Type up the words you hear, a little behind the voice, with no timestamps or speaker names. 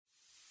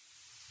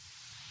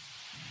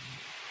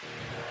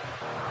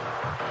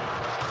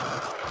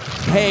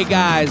Hey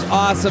guys,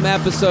 awesome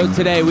episode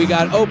today. We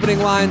got opening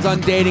lines on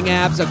dating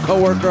apps, a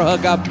coworker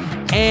hookup,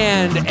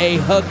 and a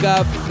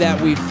hookup that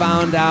we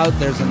found out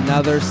there's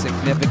another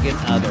significant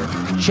other.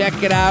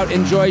 Check it out,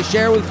 enjoy,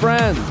 share with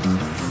friends.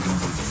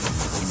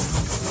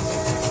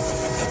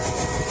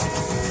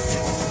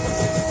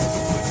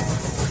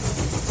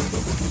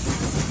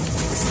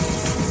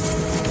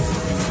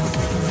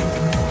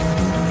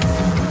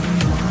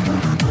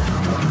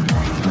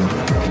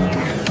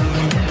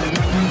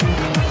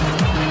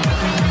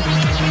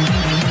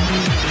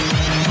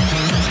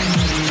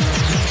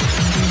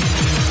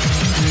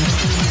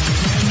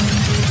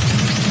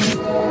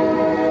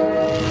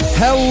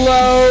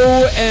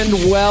 Hello and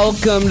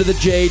welcome to the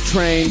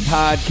J-Train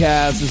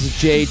podcast. This is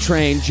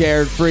J-Train,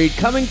 Jared Freed,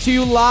 coming to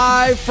you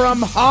live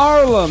from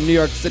Harlem, New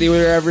York City.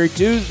 We're here every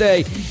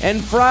Tuesday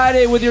and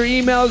Friday with your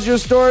emails, your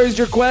stories,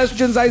 your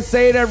questions. I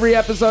say it every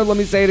episode. Let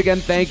me say it again.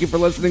 Thank you for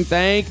listening.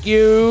 Thank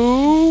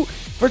you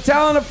for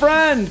telling a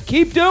friend.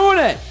 Keep doing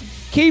it.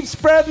 Keep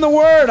spreading the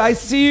word. I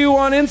see you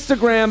on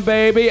Instagram,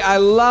 baby. I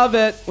love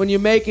it when you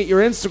make it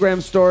your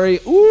Instagram story.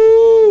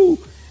 Ooh.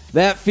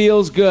 That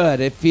feels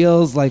good. It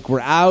feels like we're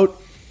out.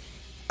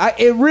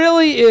 It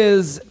really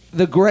is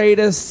the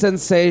greatest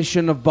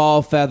sensation of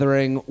ball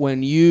feathering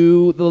when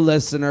you, the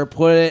listener,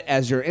 put it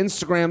as your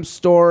Instagram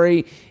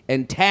story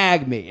and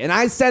tag me. And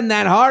I send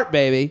that heart,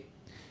 baby.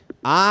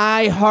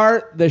 I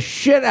heart the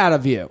shit out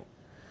of you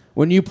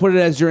when you put it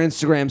as your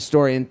Instagram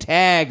story and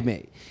tag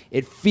me.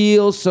 It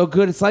feels so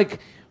good. It's like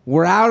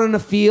we're out in a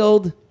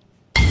field.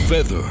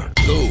 Feather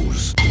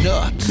those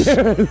nuts.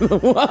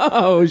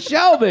 Whoa,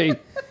 Shelby.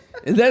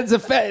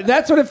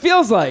 That's what it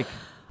feels like.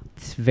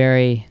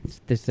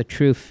 There's the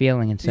true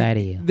feeling inside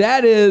of you.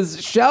 That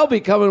is Shelby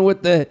coming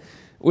with the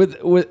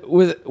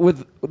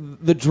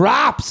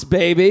drops,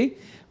 baby.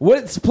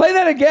 Play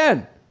that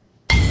again.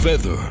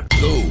 Feather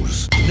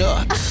those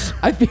nuts.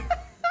 I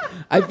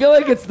feel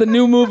like it's the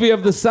new movie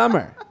of the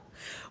summer.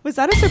 Was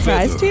that a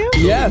surprise to you?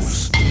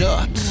 Yes.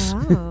 Nuts.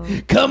 Wow.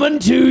 Coming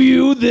to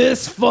you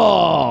this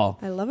fall.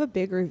 I love a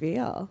big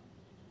reveal.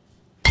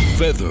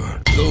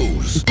 Feather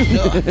those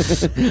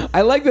nuts.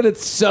 I like that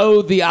it's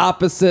so the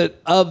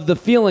opposite of the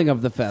feeling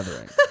of the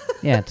feathering.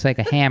 Yeah, it's like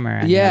a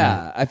hammer.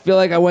 Yeah, I feel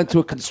like I went to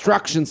a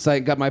construction site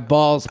and got my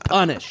balls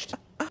punished.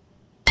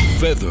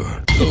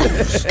 Feather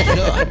those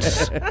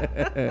nuts.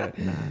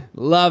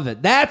 Love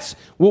it. That's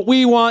what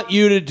we want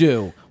you to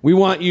do. We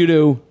want you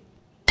to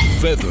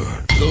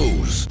feather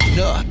those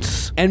nuts.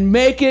 And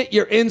make it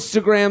your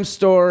Instagram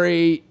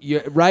story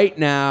right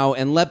now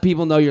and let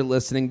people know you're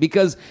listening,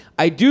 because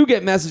I do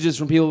get messages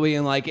from people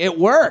being like, it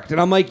worked.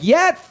 And I'm like,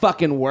 yeah, it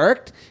fucking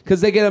worked,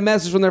 because they get a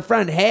message from their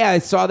friend. Hey, I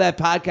saw that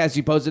podcast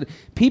you posted.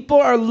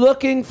 People are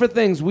looking for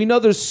things. We know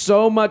there's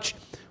so much.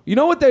 You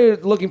know what they're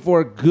looking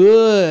for?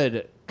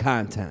 Good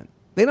content.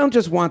 They don't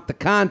just want the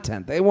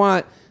content. They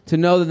want to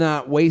know they're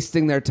not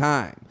wasting their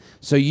time.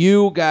 So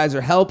you guys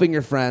are helping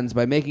your friends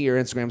by making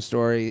your Instagram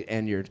story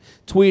and you're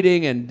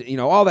tweeting and, you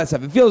know, all that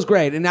stuff. It feels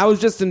great. And I was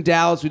just in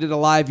Dallas. We did a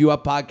live You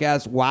Up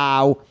podcast.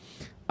 Wow.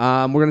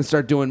 We're going to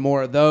start doing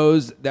more of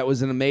those. That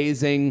was an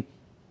amazing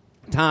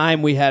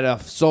time. We had a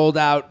sold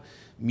out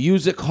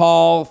music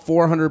hall,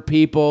 400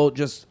 people,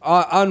 just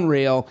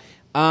unreal.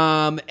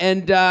 I'm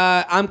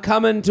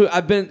coming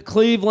to,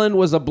 Cleveland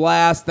was a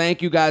blast.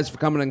 Thank you guys for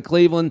coming in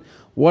Cleveland.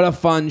 What a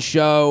fun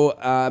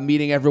show,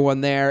 meeting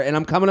everyone there. And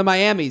I'm coming to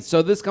Miami.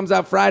 So this comes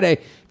out Friday.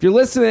 If you're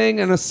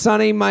listening on a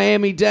sunny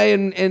Miami day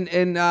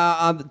on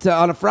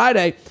a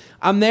Friday,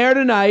 I'm there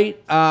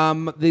tonight.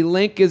 The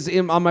link is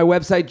on my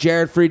website,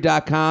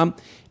 jaredfreed.com.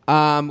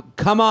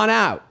 Come on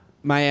out,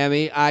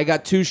 Miami. I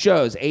got 2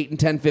 shows, 8 and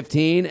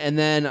 10:15. And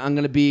then I'm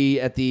going to be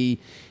at the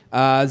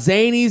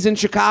Zanies in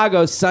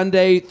Chicago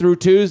Sunday through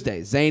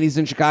Tuesday. Zanies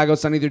in Chicago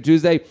Sunday through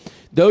Tuesday.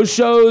 Those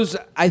shows,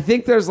 I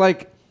think there's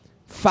like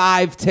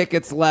 5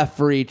 tickets left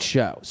for each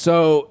show.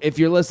 So if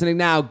you're listening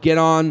now, get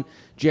on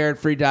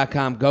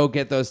jaredfreed.com. Go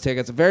get those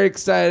tickets. I'm very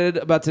excited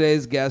about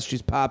today's guest.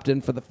 She's popped in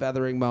for the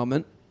feathering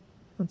moment.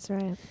 That's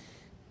right.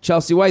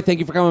 Chelsea White, thank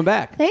you for coming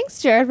back.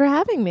 Thanks, Jared, for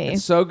having me.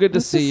 It's so good to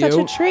see you. This is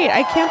such a treat.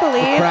 I can't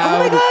believe. Oh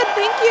my God,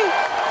 thank you.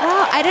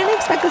 Wow, I didn't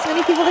expect this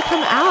many people to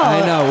come out. I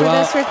know. For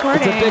Well, this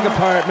recording. it's a big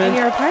apartment. In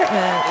your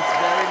apartment. It's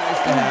very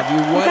nice to have you.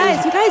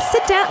 You guys,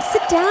 sit down.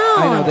 Sit down.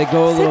 I know, they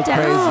go a little sit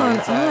crazy. down.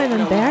 I'm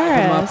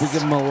embarrassed. We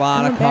give them a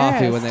lot of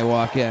coffee when they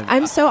walk in.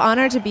 I'm so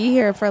honored to be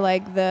here for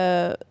like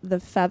the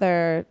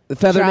feather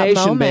drop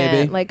Nation, moment.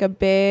 baby. Like a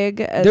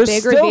big still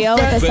reveal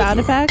with the sound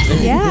effects.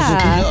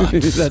 Yeah.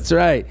 That's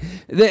right.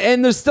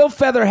 And there's still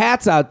feather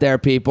hats out there,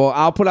 people.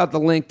 I'll put out the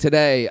link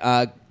today.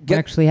 We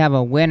actually have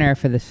a winner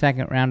for the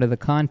second round of the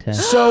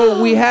contest.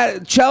 So we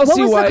had Chelsea What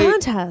was the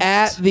White contest?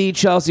 at the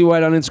Chelsea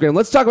White on Instagram.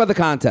 Let's talk about the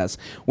contest.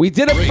 We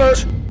did a Rate,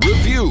 first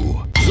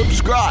review,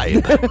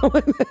 subscribe.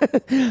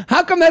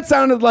 How come that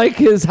sounded like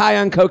his high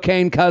on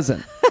cocaine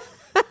cousin?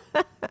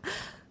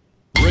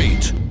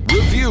 Rate,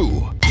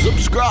 review,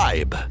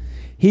 subscribe.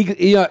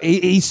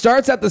 He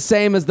starts out the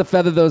same as the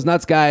Feather Those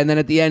Nuts guy, and then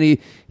at the end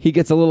he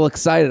gets a little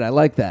excited. I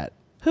like that.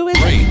 Who is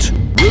it? Rate,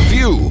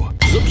 review,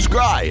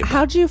 subscribe.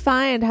 How'd you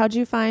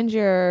find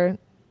your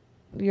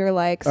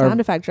like Our- sound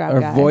effect drop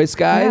our guy? voice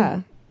guy?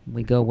 Yeah.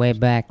 We go way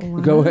back.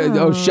 Go ahead.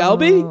 Oh,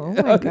 Shelby? Oh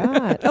my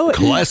god. Oh,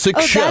 Classic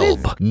that is-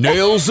 Shelb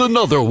nails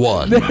another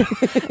one.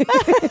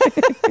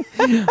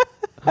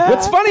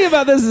 What's funny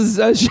about this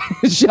is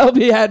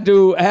Shelby had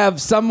to have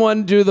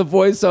someone do the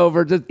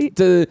voiceover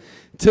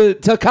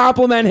to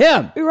compliment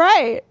him.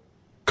 right.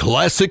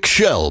 Classic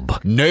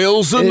Shelb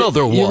nails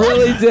another You one.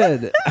 really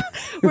did.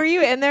 Were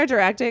you in there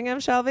directing him,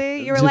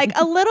 Shelby? You were like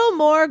a little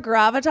more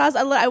gravitas.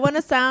 I want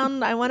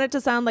it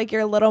to sound like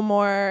you're a little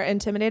more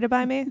intimidated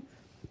by me.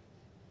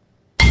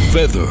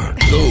 Feather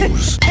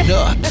those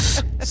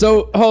nuts.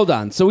 So hold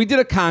on. So we did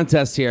a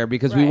contest here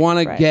because we Right, want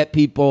to right. get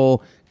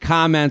people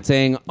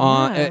commenting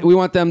on. Yeah. We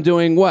want them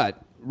doing what?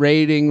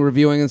 Rating,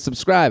 reviewing, and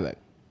subscribing.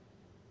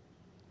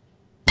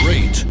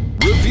 Rate,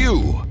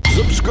 review,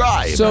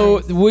 subscribe.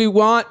 So we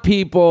want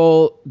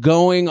people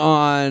going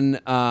on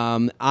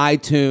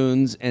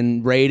iTunes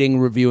and rating,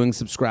 reviewing,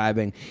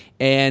 subscribing,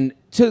 and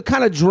to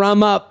kind of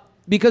drum up.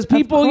 Because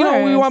people, we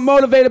course. want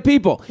motivated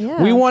people.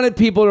 Yeah. We wanted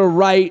people to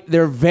write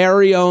their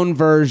very own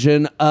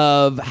version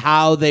of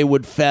how they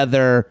would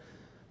feather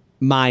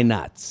my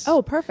nuts.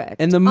 Oh, perfect.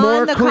 And the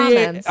more on the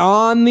create comments.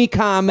 on the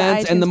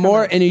comments, The and the iTunes more,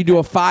 comments. and you do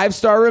a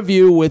 5-star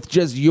review with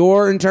just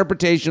your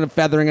interpretation of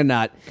feathering a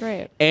nut.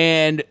 Great.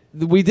 And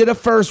we did a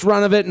first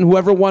run of it, and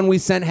whoever won, we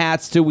sent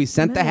hats to. We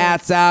sent the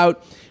hats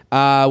out.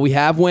 We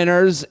have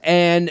winners,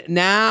 and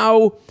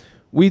now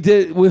we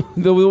did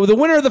the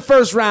winner of the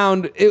first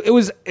round. It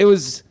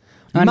was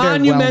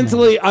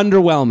monumentally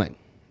underwhelming,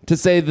 to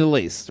say the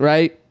least.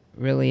 Right.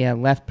 Really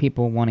left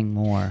people wanting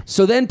more.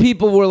 So then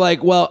people were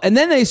like, well, and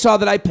then they saw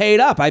that I paid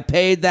up. I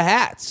paid the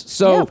hats.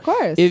 So Yeah, of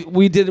course.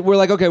 we're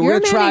like, okay, we're You're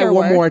going to a man try of your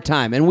one word. more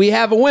time. And we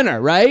have a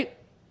winner, right?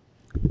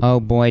 Oh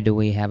boy, do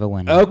we have a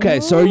winner. Okay,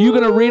 so are you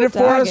going to read it for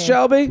us, Doggy.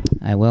 Shelby?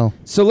 I will.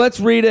 So let's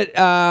read it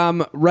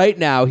right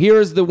now. Here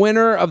is the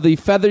winner of the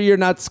Feather Your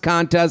Nuts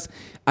contest.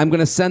 I'm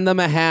going to send them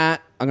a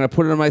hat. I'm going to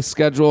put it on my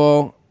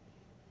schedule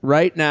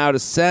right now to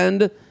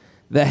send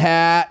the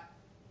hat.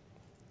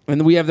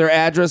 And we have their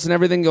address and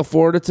everything. You'll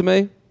forward it to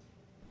me?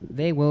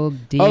 They will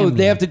DM Oh, me.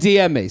 they have to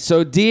DM me.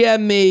 So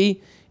DM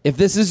me. If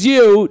this is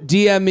you,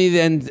 DM me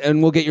then,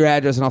 and we'll get your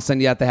address, and I'll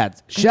send you out the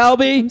hats.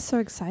 Shelby, I'm so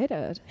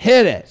excited.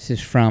 hit it. This is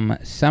from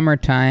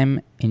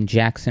Summertime in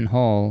Jackson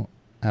Hole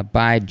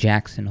by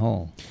Jackson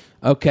Hole.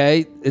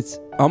 Okay, it's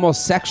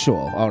almost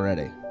sexual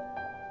already.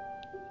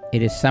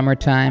 It is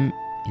summertime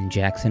in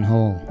Jackson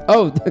Hole.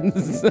 Oh,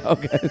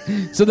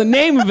 okay. So the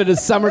name of it is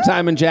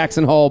Summertime in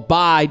Jackson Hole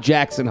by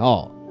Jackson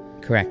Hole.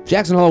 Correct.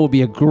 Jackson Hole would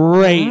be a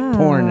great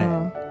porn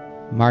name.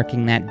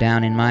 Marking that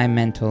down in my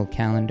mental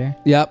calendar.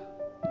 Yep.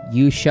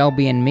 You,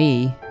 Shelby, and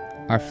me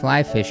are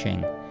fly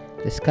fishing,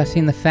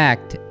 discussing the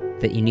fact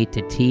that you need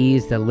to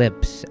tease the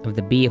lips of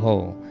the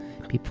beehole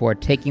before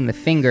taking the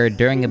finger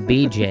during a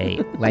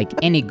BJ, like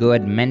any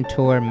good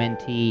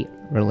mentor-mentee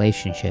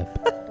relationship.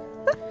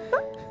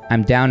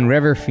 I'm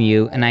downriver for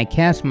you, and I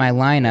cast my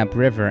line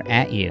upriver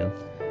at you.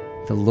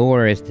 The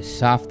lure is the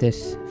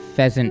softest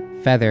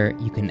pheasant feather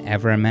you can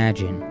ever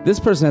imagine. This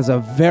person has a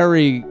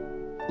very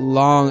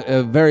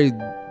very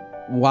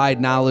wide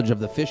knowledge of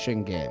the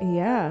fishing game.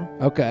 Yeah.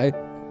 Okay.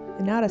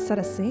 And now to set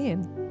a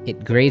scene.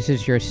 It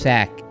grazes your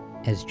sack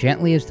as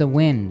gently as the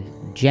wind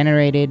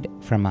generated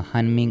from a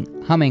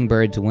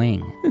hummingbird's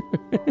wing.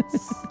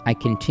 I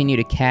continue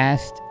to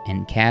cast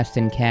and cast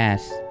and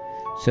cast,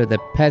 so the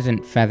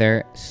peasant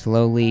feather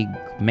slowly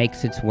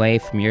makes its way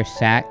from your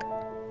sack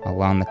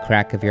along the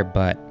crack of your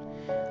butt.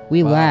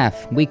 We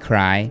laugh, we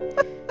cry.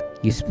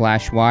 You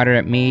splash water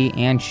at me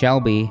and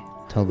Shelby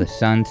till the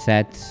sun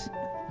sets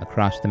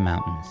across the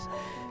mountains.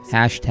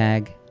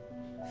 Hashtag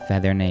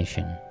Feather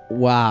Nation.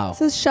 Wow.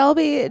 So is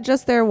Shelby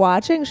just there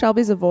watching?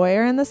 Shelby's a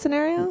voyeur in this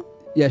scenario?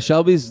 Yeah,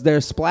 Shelby's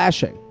there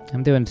splashing.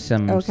 I'm doing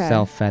some Okay.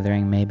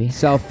 self-feathering, maybe.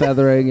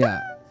 Self-feathering, yeah.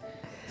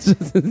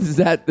 is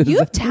You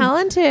have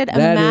talented,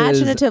 that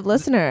imaginative a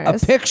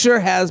listeners. picture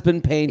has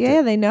been painted.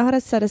 Yeah, they know how to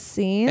set a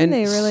scene. And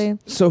they really.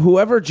 So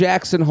whoever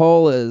Jackson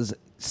Hole is,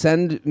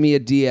 send me a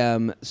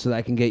DM so that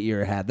I can get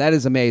your hat. That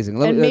is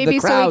amazing. And maybe the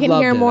so crowd we can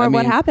loved hear it. more I of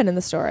what mean, happened in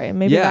the story.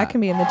 Maybe Yeah. that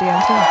can be in the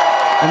DM too.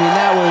 I mean,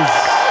 that was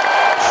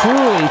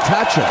truly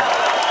touching.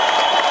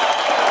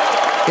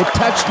 It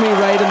touched me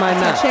right in my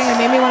nuts. Touching. It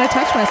made me want to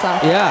touch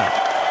myself. Yeah.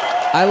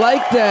 I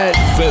like that.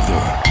 Feather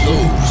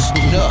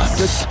those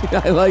nuts.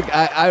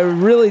 I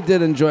really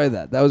did enjoy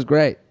that. That was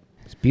great.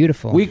 It's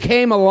beautiful. We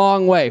came a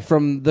long way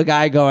from the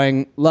guy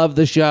going, love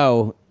the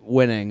show,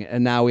 winning,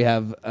 and now we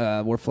have,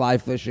 we're fly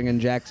fishing in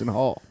Jackson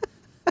Hole.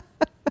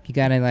 You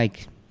gotta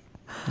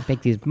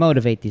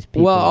motivate these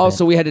people. Well, a bit.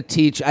 also we had to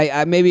teach.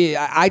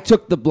 I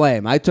took the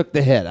blame. I took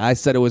the hit. I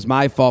said it was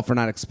my fault for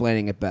not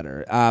explaining it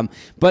better.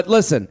 But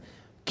listen,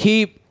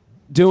 keep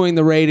doing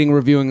the rating,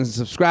 reviewing, and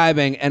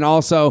subscribing. And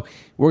also,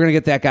 we're going to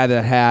get that guy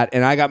that hat.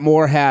 And I got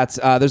more hats.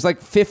 There's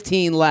like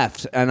 15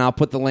 left. And I'll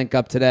put the link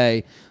up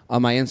today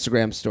on my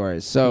Instagram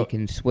stories. you So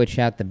can switch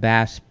out the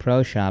Bass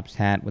Pro Shops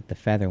hat with the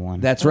feather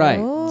one. that's right.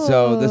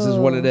 So this is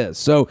what it is.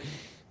 So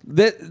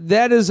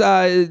That is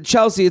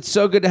Chelsea. It's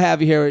so good to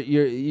have you here.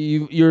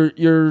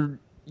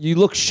 You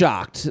look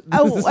shocked.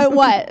 Oh,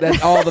 what?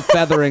 That's all the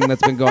feathering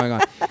that's been going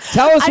on.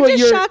 Tell us I'm what just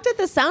you're. shocked at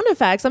the sound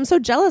effects. I'm so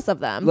jealous of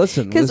them.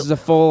 Listen, 'Cause this is a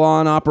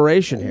full-on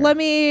operation here.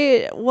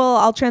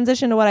 I'll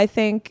transition to what I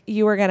think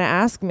you were going to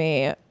ask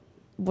me,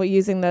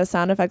 using those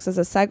sound effects as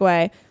a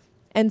segue.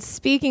 And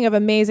speaking of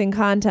amazing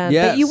content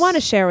that you want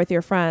to share with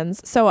your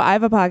friends. So I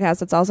have a podcast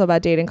that's also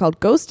about dating called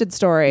Ghosted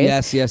Stories.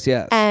 Yes.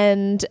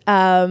 And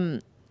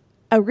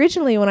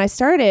originally when I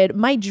started,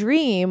 my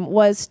dream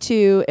was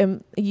to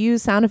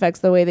use sound effects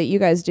the way that you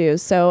guys do,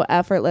 so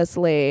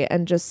effortlessly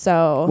and just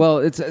so. Well,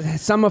 it's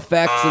some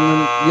effects,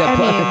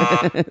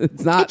 and then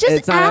it's not.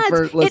 It's not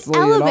effortlessly it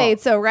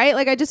elevates, at all. so right.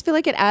 Like I just feel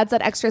like it adds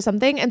that extra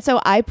something, and so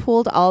I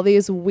pulled all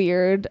these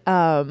weird,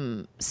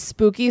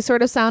 spooky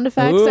sort of sound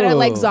effects that are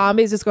like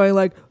zombies just going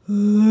like,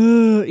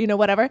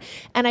 whatever.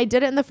 And I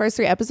did it in the first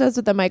 3 episodes,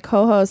 but then my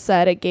co-host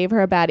said it gave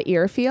her a bad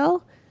ear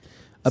feel.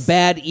 A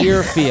bad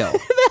ear feel.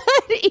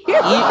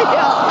 Exactly.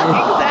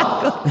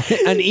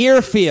 An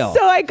ear feel.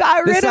 So I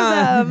got rid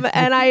of them,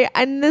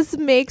 and this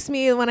makes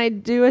me, when I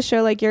do a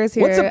show like yours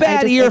here. What's a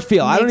bad ear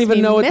feel? I don't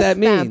even know what that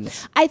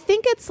means. I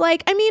think it's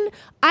like,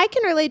 I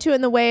can relate to it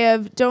in the way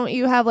of, don't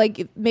you have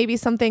like maybe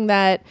something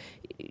that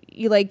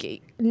you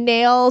like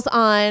nails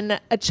on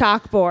a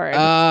chalkboard?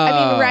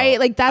 Right?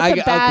 Like that's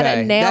a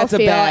bad nail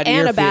feel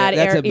and a bad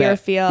ear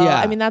feel.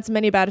 Yeah. That's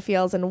many bad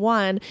feels in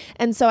one.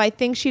 And so I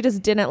think she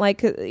just didn't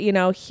like,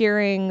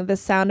 hearing the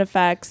sound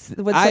effects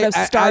would sort of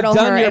startle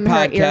her in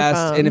her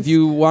earphones. And if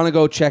you want to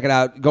go check it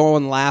out, go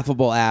on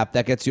Laughable app.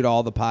 That gets you to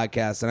all the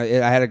podcasts. And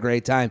I had a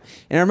great time.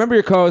 And I remember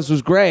your co-host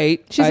was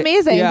great. She's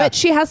amazing, but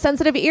she has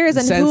sensitive ears,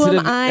 and who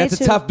am I?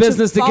 That's a tough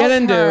business to get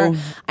into. Her?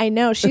 I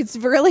know she's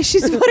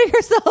putting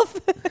herself.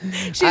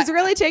 She's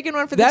really taking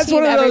one for the team. That's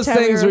one of those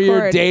things where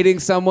you're dating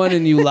someone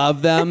and you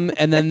love them,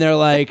 and then they're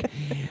like,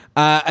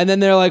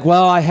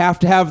 well, I have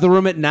to have the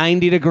room at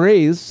 90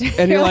 degrees,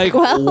 and you're like,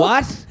 well,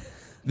 what?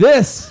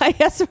 This? I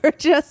guess we're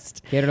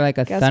just get her like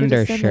a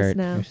thunder shirt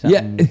or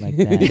something like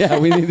that. Yeah,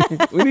 we need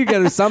to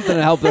get her something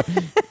to help her.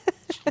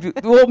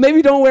 Well,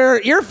 maybe don't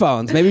wear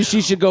earphones. Maybe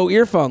she should go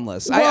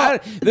earphoneless. Well,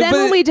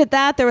 when we did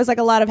that, there was like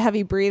a lot of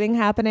heavy breathing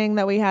happening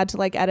that we had to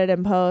like edit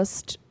and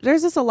post.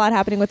 There's just a lot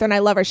happening with her, and I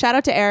love her. Shout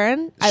out to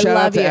Erin. I love you. Shout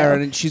out to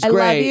Erin, and she's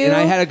great. And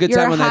I had a good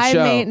time on that show.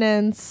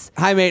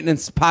 High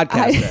maintenance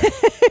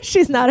podcaster.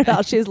 She's not at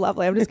all. She's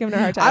lovely. I'm just giving her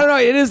a hard time. I don't know.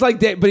 It is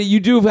like, but you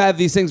do have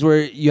these things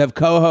where you have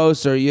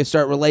co-hosts or you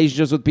start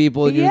relationships with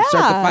people, and you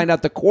start to find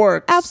out the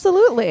quirks.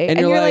 Absolutely. And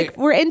you're like,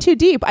 we're in too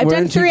deep. I've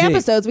done 3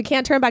 episodes. We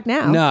can't turn back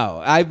now.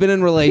 No, I've been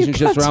in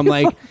relationships where I'm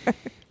like,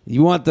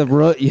 you want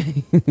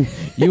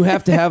you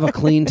have to have a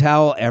clean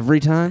towel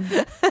every time?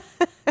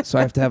 So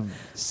I have to have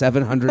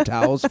 700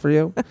 towels for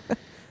you?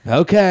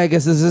 Okay, I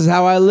guess this is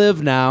how I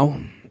live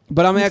now.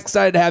 But I'm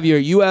excited to have you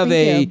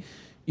here.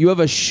 You have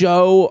a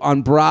show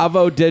on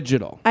Bravo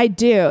Digital. I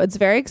do. It's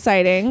very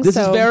exciting. This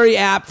is very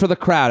apt for the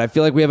crowd. I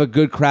feel like we have a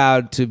good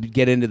crowd to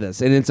get into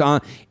this. And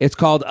it's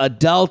called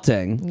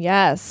Adulting.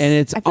 Yes. And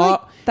it's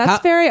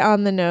that's very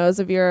on the nose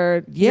of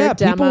your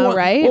demo,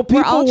 right? Well,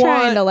 we're all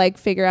trying to like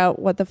figure out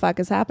what the fuck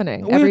is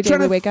happening every day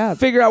we wake up.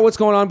 Figure out what's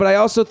going on, but I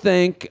also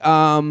think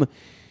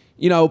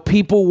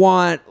people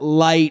want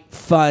light,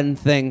 fun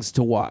things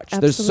to watch.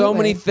 Absolutely. There's so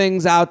many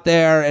things out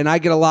there, and I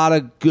get a lot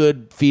of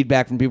good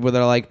feedback from people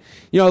that are like,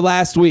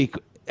 last week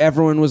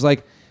everyone was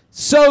like,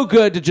 so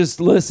good to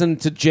just listen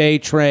to J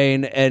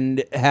Train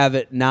and have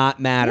it not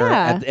matter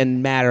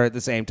and matter at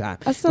the same time.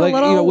 With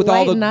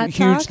all the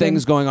huge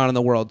things going on in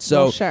the world.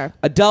 So sure.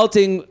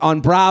 Adulting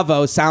on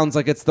Bravo sounds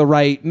like it's the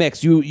right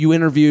mix. You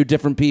interview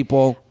different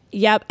people.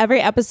 Yep. Every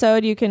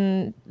episode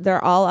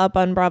they're all up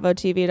on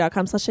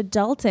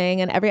bravotv.com/adulting,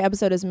 and every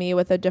episode is me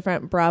with a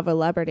different Bravo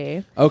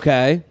celebrity.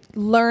 Okay.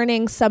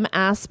 Learning some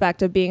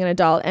aspect of being an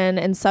adult. And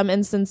in some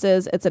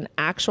instances, it's an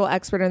actual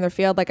expert in their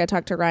field. Like I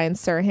talked to Ryan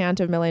Serhant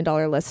of $1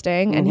 Million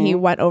Listing, and he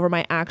went over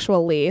my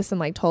actual lease and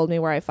like told me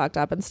where I fucked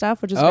up and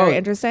stuff, which is very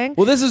interesting.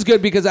 Well, this is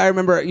good because I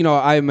remember,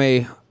 I'm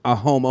a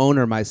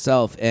homeowner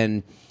myself,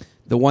 and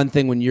the one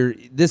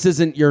thing this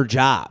isn't your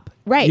job.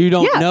 Right. You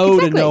don't know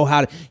exactly. to know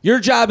how to. Your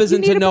job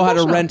isn't to know how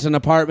to rent an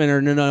apartment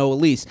or to know a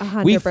lease.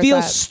 100%. We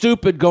feel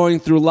stupid going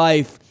through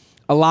life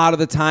a lot of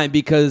the time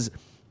because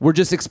we're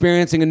just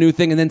experiencing a new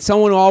thing, and then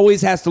someone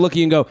always has to look at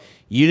you and go,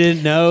 "You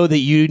didn't know that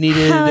you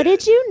needed." How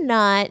did you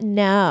not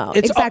know?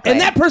 Exactly. And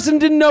that person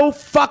didn't know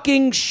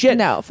fucking shit.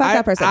 No, fuck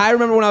that person. I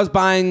remember when I was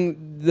buying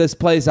this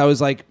place, I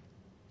was like,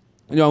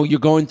 you're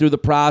going through the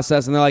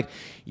process, and they're like,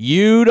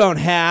 you don't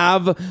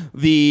have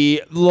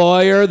the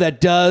lawyer that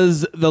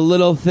does the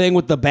little thing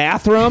with the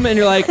bathroom, and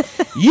you're like,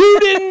 you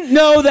didn't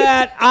know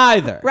that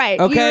either. Right.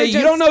 Okay. You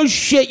don't know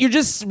shit. You're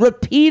just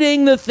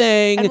repeating the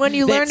thing. And when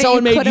you learn it, someone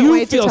you made couldn't you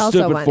wait feel to tell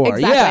stupid someone. for.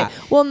 Exactly. Yeah.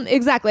 Well,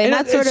 exactly. And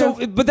that's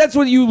but that's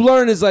what you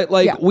learn is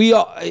we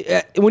all,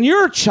 when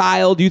you're a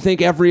child, you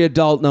think every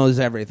adult knows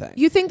everything.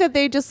 You think that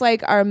they just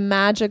like are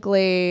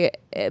magically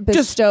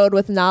bestowed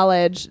with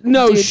knowledge.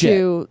 No due shit.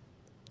 To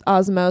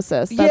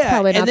osmosis. That's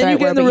probably not and then the you right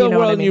get in word, the but real you know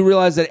world what I and you mean.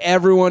 realize that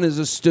everyone is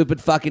a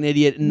stupid fucking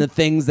idiot in the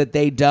things that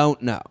they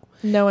don't know.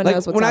 No one like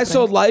knows what's when I happening.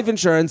 sold life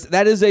insurance,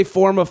 that is a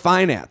form of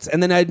finance.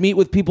 And then I'd meet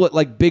with people at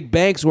like big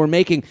banks who are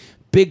making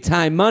big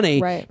time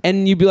money. Right.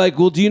 And you'd be like,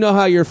 well, do you know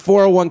how your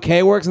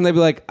 401k works? And they'd be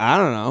like, I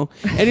don't know.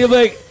 And you'll be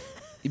like,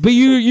 but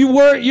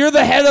you're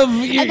the head of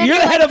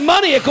head of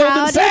money at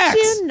Goldman Sachs. How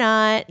did you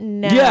not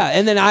know? Yeah,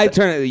 and then I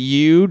turn it,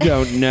 you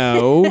don't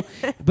know.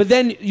 But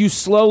then you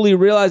slowly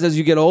realize as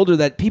you get older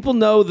that people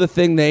know the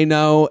thing they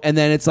know, and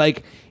then it's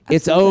like,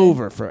 it's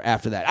over for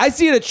after that. I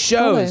see it at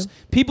shows. Totally.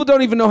 People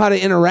don't even know how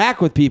to interact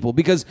with people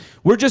because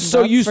we're just so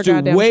That's used for to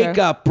goddamn wake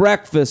sure. up,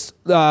 breakfast,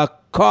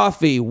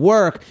 coffee,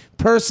 work,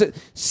 person,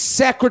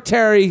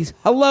 secretary,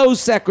 hello,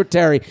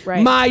 secretary,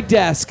 Right. my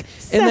desk,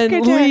 and then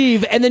Secretary.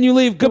 leave, and then you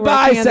leave.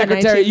 Goodbye, Working in the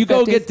secretary. You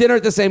go 1950s. get dinner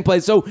at the same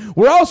place. So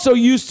we're also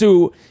used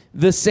to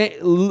the same,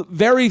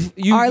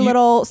 Our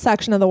little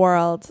section of the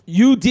world.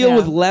 you deal Yeah.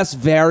 with less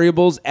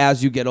variables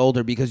as you get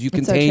older because you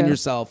It's so contain true.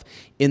 yourself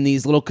in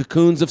these little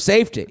cocoons of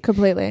safety.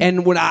 Completely.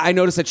 And when I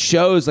notice at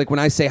shows, like when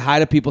I say hi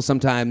to people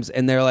sometimes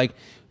and they're like,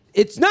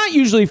 it's not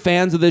usually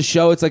fans of this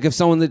show. It's like if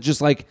someone that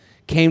just like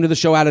came to the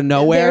show out of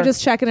nowhere. They're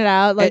just checking it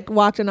out, like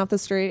walked in off the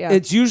street. Yeah.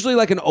 It's usually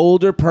like an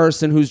older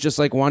person who's just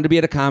like wanted to be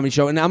at a comedy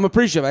show. And I'm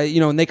appreciative.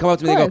 And they come up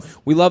to me, they go, course.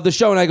 we love the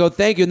show. And I go,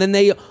 thank you. And then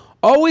they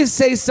always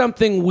say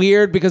something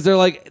weird because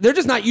they're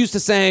just not used to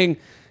saying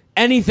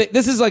anything.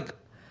 This is like,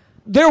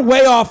 they're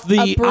way off the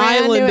A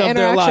brand island new of their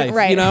interaction, life,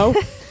 right. you know?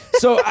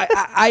 So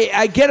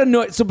I get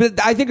annoyed. So, but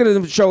I think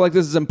a show like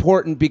this is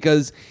important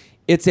because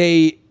it's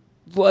I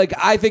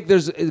think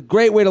there's a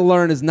great way to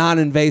learn is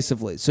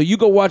non-invasively. So you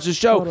go watch the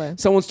show. Totally.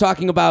 Someone's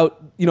talking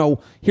about,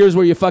 here's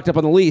where you fucked up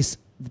on the lease.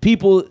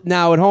 People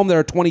now at home that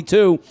are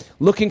 22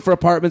 looking for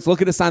apartments,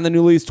 looking to sign the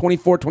new lease,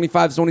 24,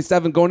 25,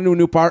 27, going into a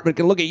new apartment,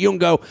 can look at you and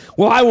go,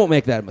 well, I won't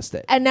make that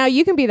mistake. And now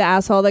you can be the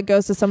asshole that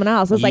goes to someone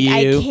else. It's like,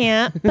 You. I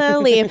can't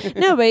believe.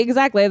 No, but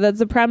exactly. That's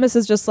the premise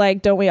is just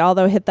like, don't we all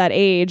though hit that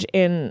age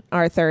in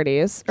our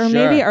 30s or Sure.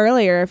 maybe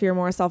earlier if you're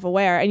more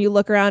self-aware and you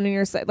look around and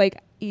you're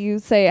like, you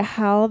say,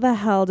 how the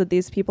hell did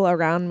these people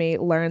around me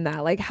learn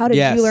that? Like, how did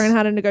Yes. you learn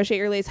how to negotiate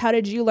your lease? How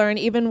did you learn?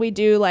 Even we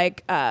do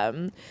like,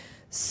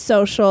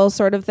 social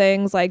sort of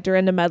things like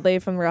Dorinda Medley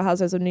from Real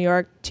Housewives of New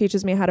York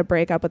teaches me how to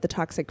break up with a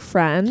toxic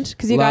friend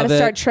because you got Love to it.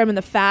 start trimming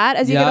the fat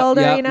as you Yep, get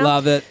older, yep, you know?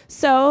 love it.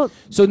 So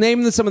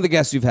Name some of the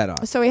guests you've had on.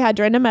 we had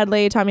Dorinda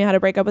Medley taught me how to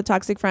break up with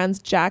toxic friends.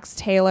 Jax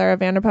Taylor of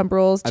Vanderpump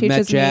Rules I've met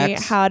teaches me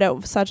Jax. how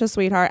to, such a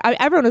sweetheart.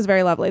 Everyone was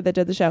very lovely that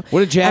did the show. What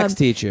did Jax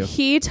teach you?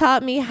 He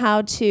taught me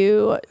how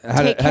to take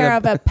how care to-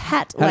 of a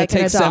pet How like to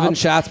take an adult. 7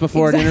 shots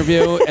before an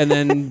interview and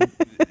then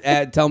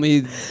tell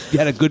me you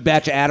had a good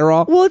batch of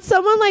Adderall? Well, it's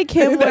someone like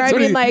him where That's I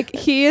what mean, he- like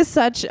he is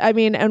such,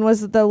 and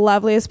was the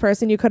loveliest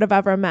person you could have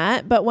ever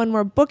met. But when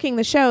we're booking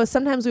the show,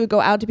 sometimes we would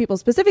go out to people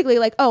specifically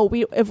like,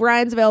 if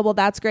Ryan's available,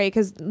 that's great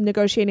because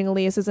negotiating a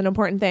lease is an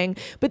important thing.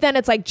 But then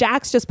it's like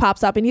Jax just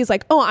pops up and he's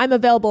like, I'm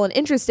available and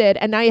interested.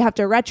 And now you have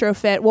to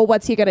retrofit. Well,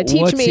 what's he going to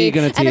teach What's me? he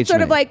gonna and teach it's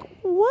sort me? of like,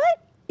 what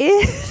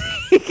is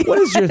What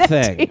is your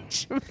thing?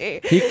 teach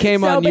me? He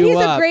came on but you he's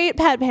up. a great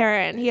pet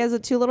parent. He has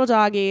 2 little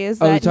doggies.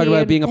 Oh, you that talk he about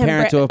and being a him,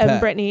 parent to a pet. and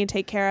Brittany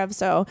take care of.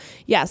 So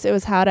yes, it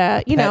was how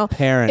to, Pet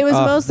parent. it was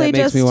Oh, mostly that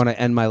makes just me want to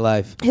end my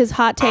life. his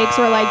hot takes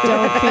were like,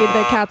 don't feed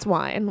the cats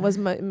wine was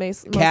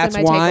mostly Cats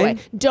my wine?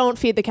 takeaway. Don't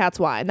feed the cats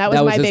wine. That was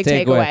That was my his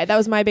big takeaway. takeaway. That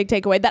was my big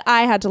takeaway that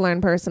I had to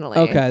learn personally.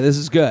 Okay, this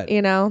is good.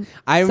 I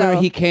remember So-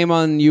 he came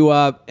on you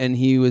up and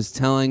he was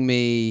telling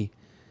me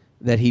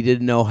that he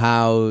didn't know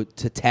how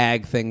to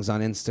tag things on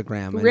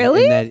Instagram. And,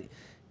 Really? And that,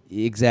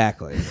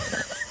 exactly.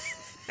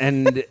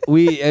 And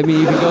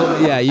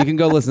you can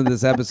go listen to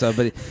this episode,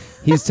 but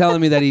he's telling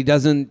me that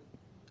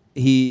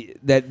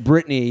that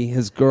Brittany,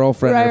 his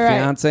girlfriend or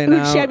fiance Who-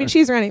 now.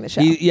 she's running the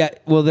show.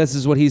 Well, this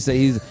is what he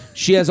said.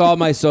 She has all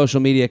my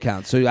social media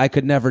accounts, so I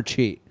could never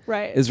cheat.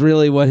 Right. Is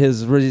really what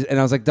and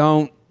I was like,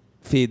 don't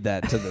feed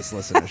that to this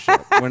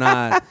listenership. We're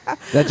not.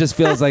 That just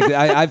feels like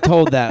I've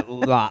told that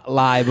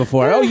lie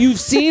before. Oh, you've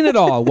seen it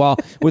all. Well,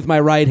 with my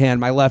right hand,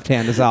 my left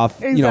hand is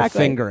off. Exactly.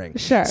 Fingering.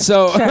 Sure.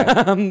 So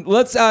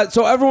let's.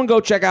 So everyone go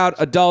check out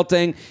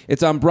Adulting.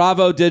 It's on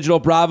Bravo Digital,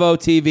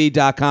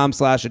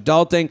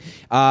 BravoTV.com/adulting.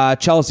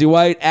 Chelsea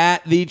White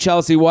at the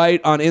Chelsea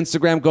White on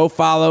Instagram. Go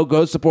follow.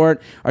 Go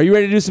support. Are you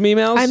ready to do some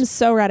emails? I'm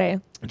so ready.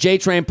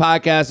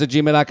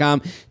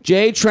 JTrainPodcast@gmail.com.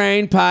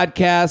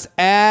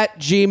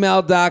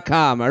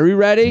 JTrainPodcast@gmail.com. Are we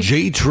ready?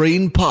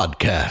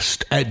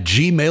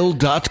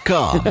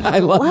 JTrainPodcast@gmail.com. I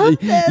love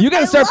it. You got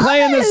to start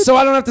playing this so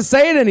I don't have to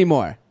say it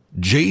anymore.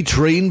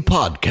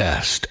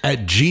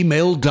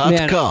 JTrainPodcast@gmail.com.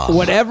 Man,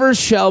 whatever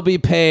Shelby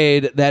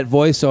paid that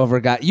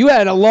voiceover guy, you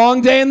had a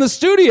long day in the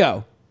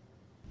studio.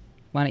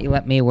 Why don't you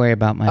let me worry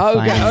about my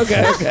finances?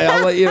 Okay.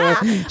 I'll let you know. I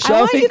want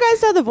Shelby, you guys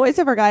to have the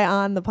voiceover guy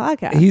on the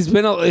podcast.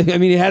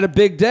 he had a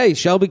big day.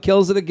 Shelby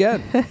kills it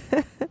again.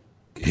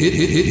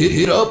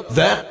 Hit up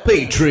that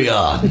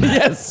Patreon.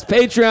 Yes,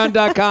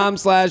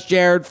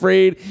 patreon.com/Jared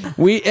Freed.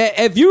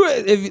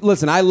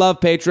 Listen, I love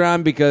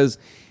Patreon because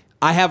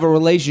I have a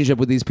relationship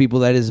with these people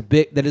that is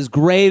big, that is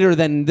greater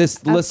than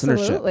this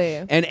Absolutely.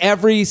 listenership. And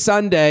every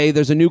Sunday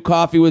there's a new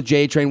Coffee with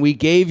J Train. We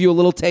gave you a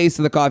little taste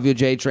of the Coffee with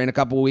J Train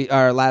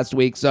last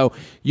week, so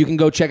you can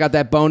go check out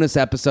that bonus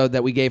episode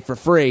that we gave for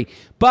free.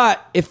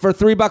 But if for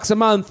 $3 a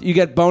month you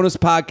get bonus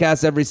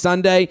podcasts every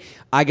Sunday,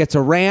 I get to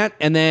rant,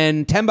 and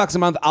then $10 a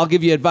month I'll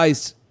give you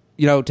advice,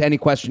 to any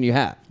question you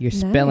have. You're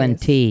spilling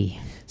tea.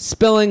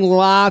 Spilling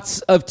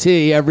lots of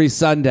tea every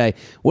Sunday.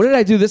 What did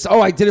I do this? Oh,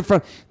 I did it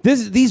from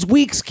these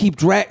weeks keep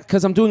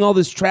because I'm doing all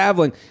this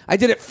traveling. I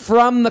did it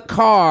from the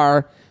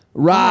car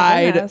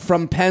ride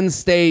from Penn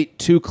State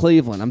to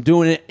Cleveland. I'm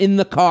doing it in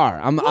the car.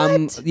 I'm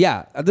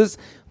this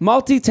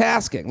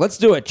multitasking. Let's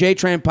do it.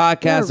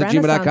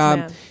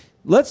 JTrainPodcast@gmail.com.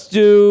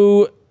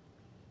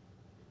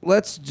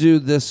 Let's do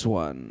this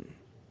one.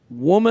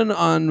 Woman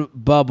on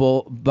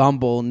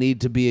Bumble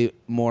need to be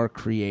more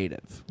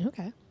creative.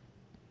 Okay.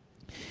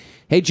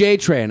 Hey,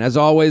 J-Train, as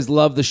always,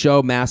 love the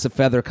show. Massive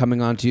Feather coming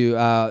to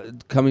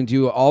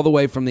you all the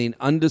way from the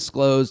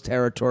undisclosed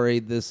territory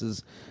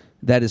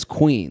that is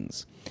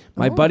Queens.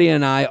 My buddy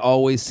and I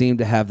always seem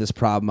to have this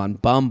problem on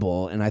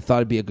Bumble, and I thought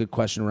it'd be a good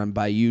question to run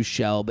by you,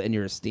 Shelb, and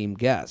your esteemed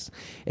guest.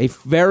 A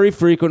very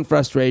frequent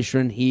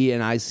frustration he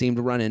and I seem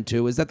to run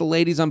into is that the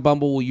ladies on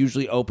Bumble will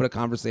usually open a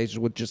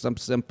conversation with just some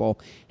simple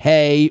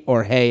 "hey"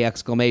 or "hey!"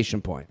 exclamation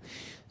point.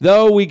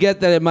 Though we get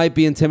that it might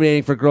be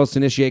intimidating for girls to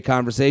initiate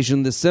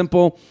conversation, the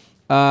simple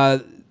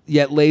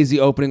yet lazy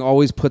opening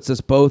always puts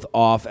us both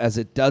off, as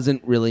it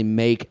doesn't really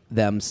make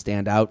them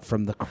stand out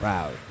from the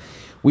crowd.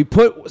 We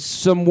put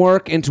some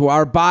work into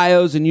our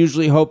bios and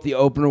usually hope the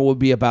opener will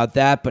be about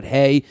that, but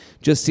hey,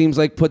 just seems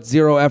like put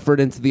zero effort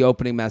into the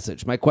opening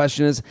message. My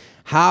question is,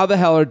 how the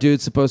hell are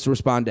dudes supposed to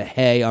respond to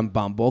hey on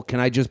Bumble? Can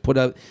I just put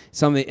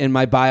something in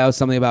my bio,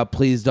 something about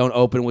please don't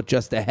open with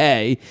just a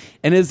hey?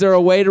 And is there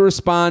a way to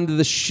respond to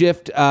the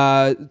shift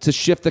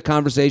the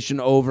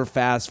conversation over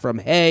fast from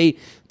hey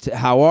to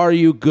how are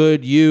you,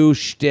 good, you,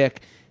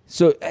 shtick?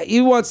 So he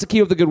wants to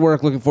keep up the good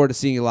work. Looking forward to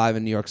seeing you live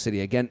in New York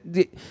City again.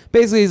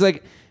 Basically, he's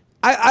like,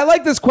 I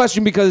like this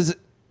question because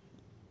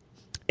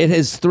it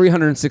is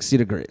 360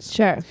 degrees.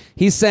 Sure.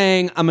 He's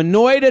saying, I'm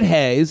annoyed at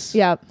Hayes.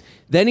 Yep.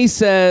 Then he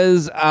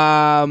says,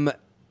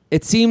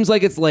 it seems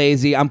like it's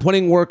lazy. I'm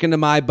putting work into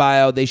my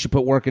bio. They should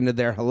put work into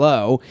their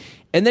hello.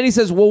 And then he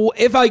says, well,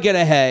 if I get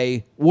a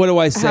hey, what do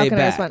I say How can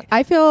back? I respond?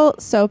 I feel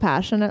so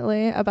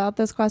passionately about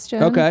this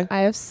question. Okay.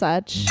 I have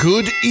such...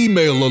 Good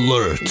email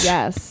alert.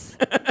 Yes.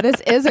 This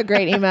is a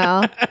great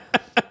email.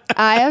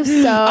 I'm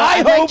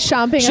hope, like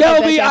chomping at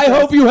Shelby, the I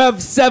hope you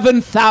have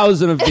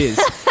 7,000 of these.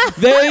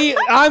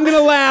 I'm going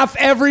to laugh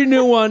every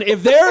new one.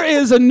 If there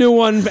is a new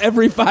one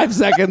every 5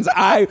 seconds,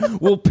 I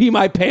will pee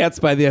my pants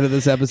by the end of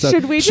this episode.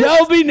 Should we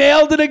Shelby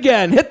nailed it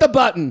again. Hit the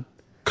button.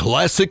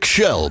 Classic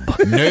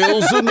Shelb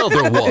nails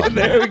another one.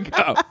 There we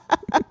go.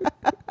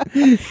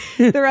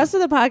 The rest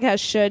of the podcast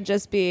should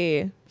just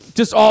be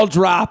Just all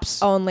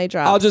drops. only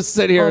drops. I'll just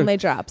sit here Only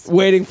drops.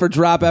 waiting for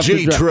drop after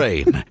drop.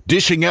 J-Train,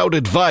 dishing out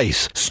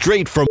advice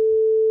straight from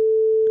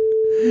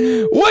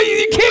What?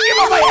 You can't give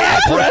up my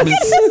address.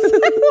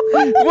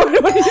 What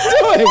are you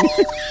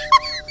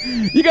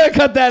doing? You got to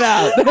cut that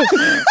out.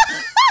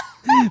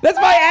 That's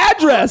my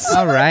address.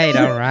 All right.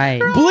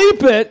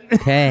 Bleep it.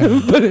 Okay.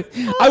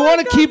 I want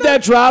to keep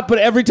that drop, but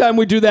every time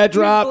we do that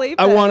drop, bleep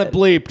I want it it.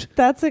 bleeped.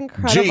 That's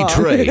incredible.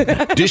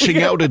 J-Train,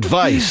 dishing out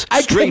advice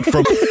straight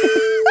from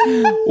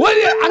What?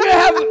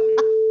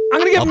 I'm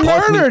gonna get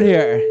Apartment. murdered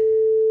here.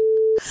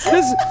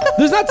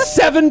 There's not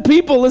 7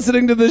 people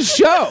listening to this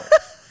show.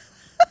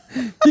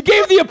 You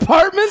gave the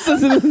apartment.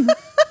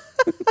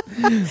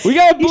 We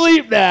gotta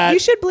bleep that. You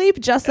should bleep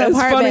just the That's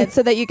apartment funny.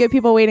 so that you get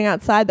people waiting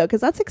outside, though,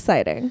 because that's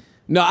exciting.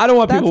 No, I don't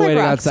want That's people like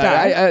waiting Rockstar.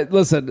 outside.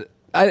 Listen.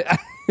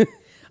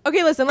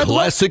 Okay, listen. Let's.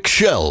 Classic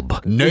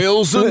Shelb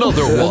nails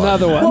another one.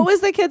 Another one. What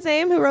was the kid's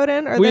name who wrote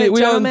in? Or We the don't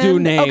gentleman? do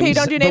names. Okay, you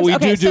don't do names. But we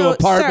okay, do so,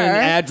 apartment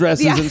sir,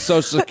 addresses yeah. and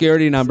social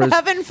security numbers.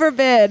 Heaven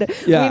forbid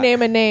Yeah. we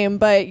name a name,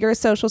 but your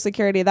social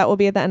security, that will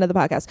be at the end of the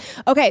podcast.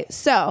 Okay,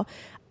 so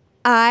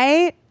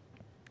I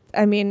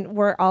mean,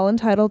 we're all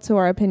entitled to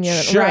our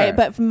opinion, Sure. right?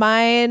 But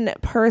mine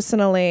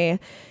personally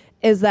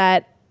is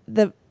that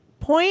the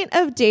point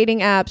of dating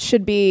apps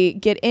should be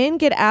get in,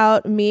 get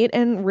out, meet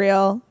in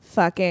real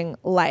fucking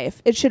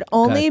life. It should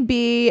only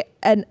be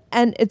and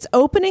it's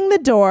opening the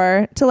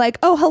door to like,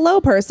 oh,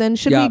 hello person.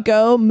 Should Yeah. we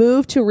go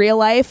move to real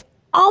life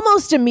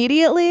almost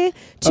immediately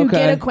to Okay.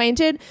 get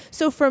acquainted?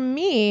 So for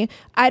me,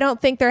 I don't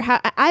think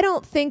I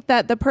don't think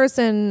that the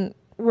person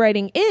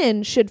writing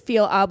in should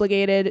feel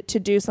obligated to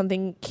do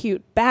something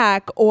cute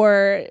back,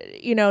 or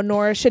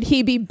nor should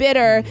he be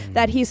bitter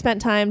that he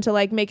spent time to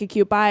like make a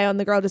cute bio and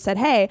the girl just said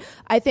hey.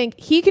 I think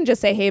he can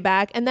just say hey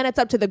back, and then it's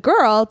up to the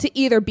girl to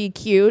either be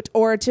cute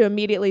or to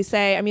immediately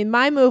say, I mean,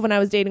 my move when I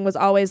was dating was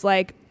always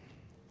like,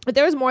 if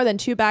there was more than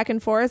 2 back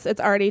and forths, it's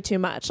already too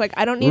much. Like,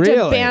 I don't need to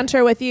Really?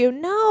 banter with you.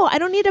 No, I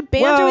don't need to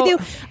banter with you.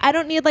 I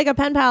don't need like a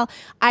pen pal.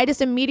 I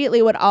just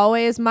immediately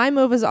my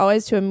move is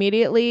always to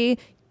immediately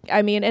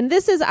I mean, and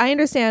this is, I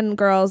understand,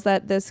 girls,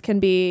 that this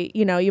can be,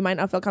 you know, you might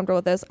not feel comfortable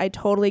with this. I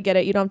totally get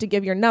it. You don't have to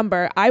give your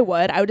number. I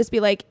would just be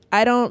like,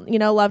 I don't, you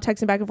know, love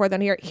texting back and forth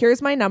on here.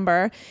 Here's my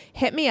number.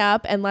 Hit me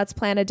up and let's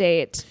plan a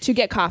date to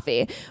get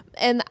coffee.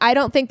 And I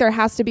don't think there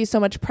has to be so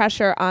much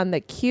pressure on the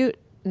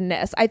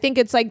cuteness. I think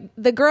it's like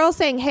the girl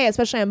saying, hey,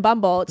 especially on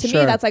Bumble, to me,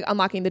 that's like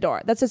unlocking the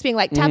door. That's just being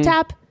like, tap,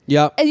 tap.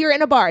 Yep. And you're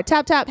in a bar,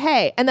 tap, tap,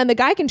 hey. And then the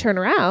guy can turn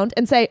around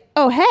and say,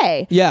 oh,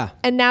 hey. Yeah.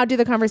 And now do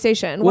the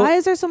conversation. Well, why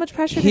is there so much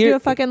pressure to do a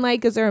fucking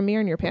like, is there a mirror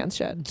in your pants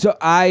shit? So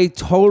I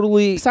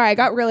totally... Sorry, I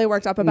got really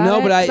worked up about it.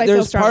 No, but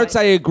there's parts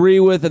I agree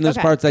with and there's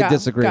parts I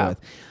disagree with.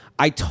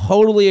 I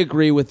totally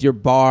agree with your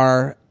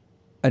bar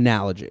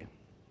analogy.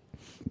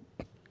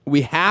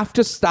 We have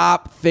to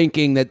stop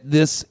thinking that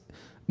this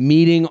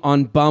meeting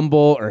on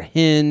Bumble or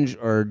Hinge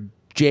or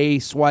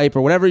J-Swipe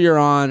or whatever you're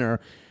on or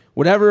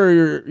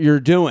whatever you're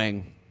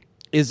doing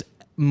is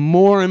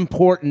more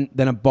important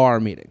than a bar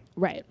meeting.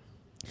 Right.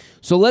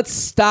 So let's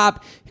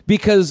stop,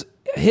 because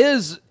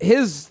his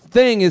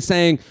thing is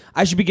saying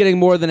I should be getting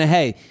more than a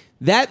hey.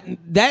 That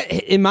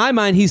in my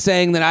mind, he's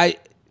saying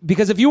that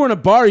because if you were in a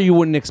bar, you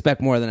wouldn't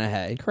expect more than a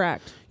hey.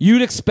 Correct.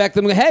 You'd expect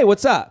them to go, hey,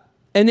 what's up?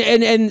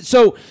 And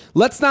so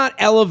let's not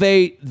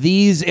elevate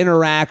these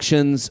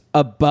interactions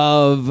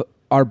above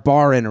our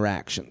bar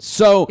interactions.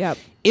 So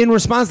in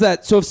response to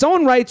that, so if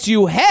someone writes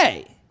you,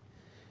 hey,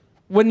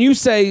 when you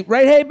say,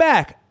 write hey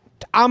back,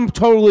 I'm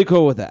totally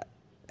cool with that.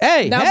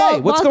 Hey, now,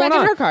 what's going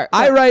on?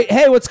 I write,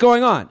 hey, what's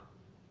going on?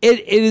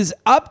 It is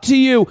up to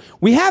you.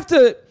 We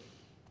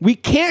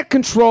can't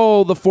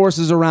control the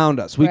forces around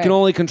us. We can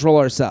only control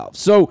ourselves.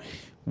 So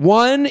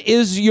one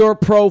is your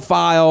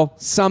profile,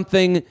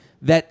 something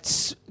have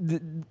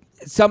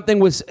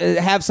something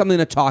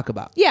to talk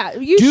about. Yeah,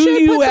 you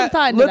should put some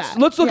thought into that.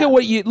 Let's look at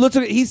what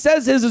he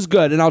says his is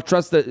good, and I'll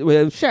trust that.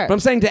 Sure. But I'm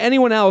saying to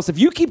anyone else, if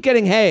you keep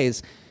getting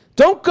hays,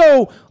 don't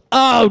go,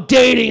 oh,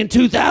 dating in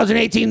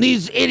 2018,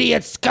 these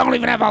idiots don't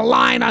even have a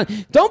line on.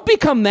 Don't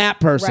become that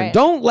person. Right.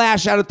 Don't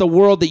lash out at the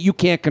world that you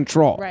can't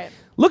control. Right.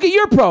 Look at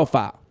your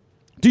profile.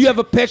 Do you have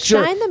a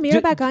picture? Shine the mirror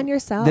back on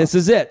yourself. This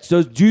is it.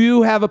 So do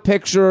you have a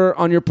picture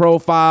on your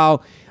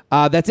profile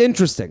that's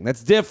interesting,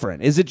 that's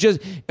different? Is it just,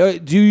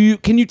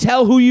 can you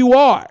tell who you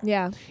are?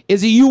 Yeah.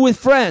 Is it you with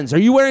friends? Are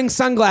you wearing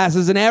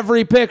sunglasses in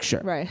every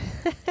picture? Right.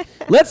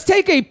 Let's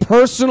take a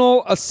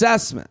personal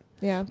assessment.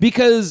 Yeah.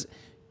 Because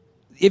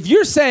if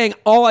you're saying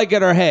all I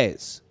get are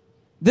hays,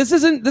 this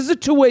is a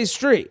two-way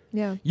street.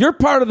 Yeah. You're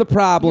part of the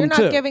problem too.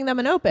 You're not giving them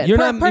an open.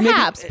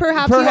 Perhaps you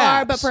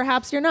are, but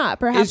perhaps you're not.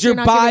 Perhaps is your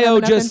you're not bio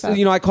giving them just, enough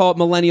info. I call it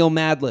millennial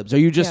Mad Libs? Are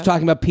you just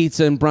talking about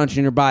pizza and brunch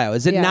in your bio?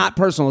 Is it not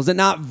personal? Is it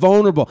not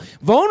vulnerable?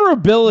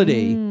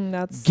 Vulnerability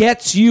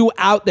gets you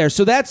out there.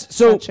 So that's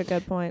such a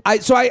good point.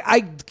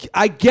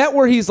 I get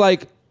where he's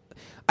like,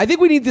 I think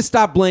we need to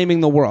stop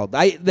blaming the world.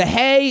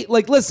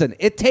 Listen,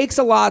 it takes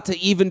a lot to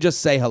even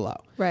just say hello.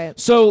 Right.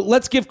 So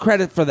let's give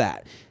credit for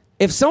that.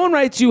 If someone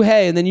writes you,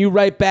 hey, and then you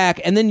write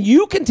back, and then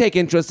you can take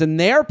interest in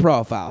their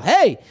profile.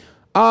 Hey,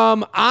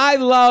 I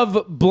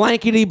love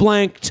blankety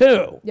blank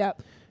too.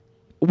 Yep.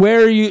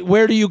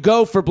 Where do you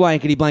go for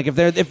blankety blank if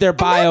their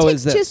bio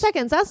is this? 2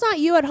 seconds. That's not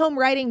you at home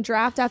writing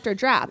draft after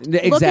draft.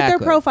 Exactly. Look at their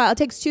profile. It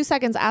takes 2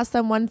 seconds. Ask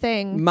them one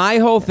thing. My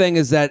whole thing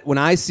is that when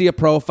I see a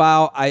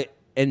profile,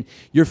 and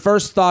your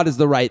first thought is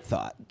the right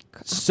thought.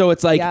 So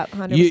it's like,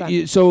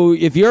 100%. So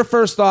if your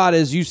first thought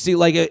is you see,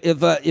 like,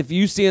 if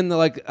you see in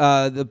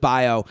the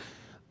bio,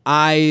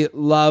 I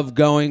love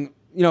going,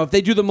 if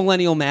they do the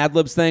millennial Mad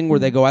Libs thing where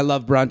they go, I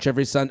love brunch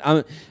every Sunday.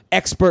 I'm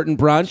expert in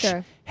brunch.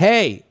 Sure.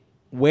 Hey,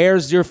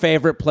 where's your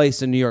favorite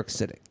place in New York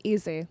City?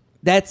 Easy.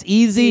 That's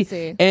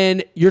easy.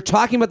 And you're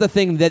talking about the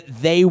thing that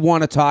they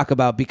want to talk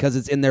about because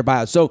it's in their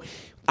bio. So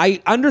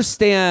I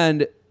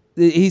understand.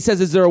 He says,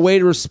 is there a way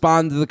to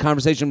respond to the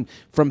conversation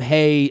from,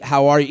 hey,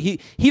 how are you?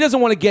 He doesn't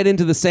want to get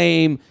into the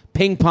same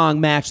ping pong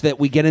match that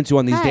we get into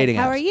on these dating apps.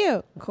 How are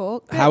you?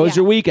 Cool. Good. How was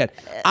your weekend?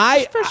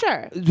 For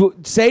sure.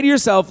 Say to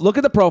yourself, look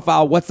at the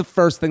profile. What's the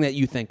first thing that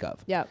you think of?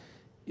 Yep.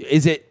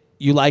 Is it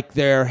you like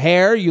their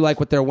hair? You like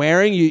what they're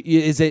wearing?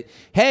 Is it,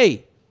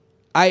 hey,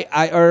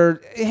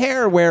 or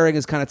hair wearing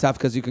is kind of tough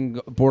because you can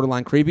go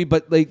borderline creepy.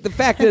 But like the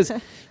fact is,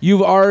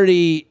 you've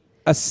already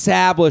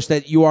established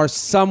that you are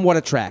somewhat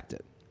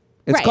attracted.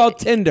 It's called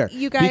Tinder.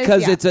 You guys,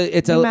 because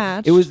it's a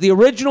match. It was the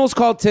original's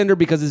called Tinder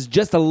because it's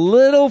just a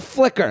little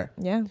flicker.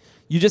 Yeah.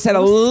 You just had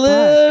a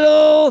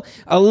little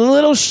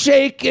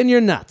shake in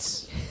your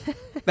nuts.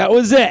 That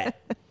was it.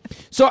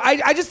 So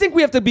I just think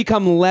we have to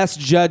become less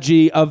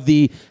judgy of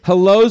the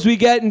hellos we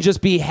get and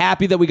just be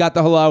happy that we got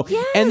the hello.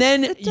 Yes, and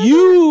then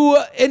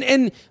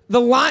and the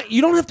line,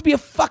 you don't have to be a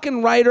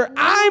fucking writer.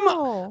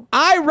 No.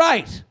 I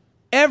write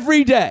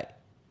every day.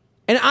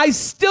 And I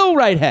still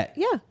write hey.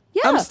 Yeah.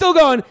 Yeah. I'm still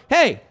going,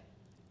 hey.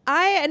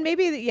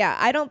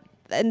 I don't,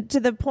 and to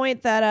the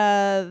point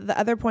that the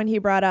other point he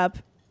brought up,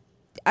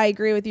 I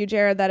agree with you,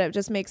 Jared, that it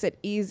just makes it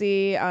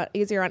easier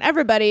on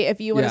everybody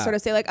if you want to sort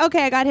of say like,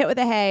 okay, I got hit with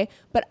a hey,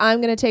 but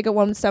I'm going to take it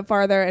one step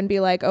farther and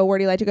be like, oh, where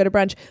do you like to go to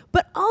brunch?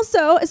 But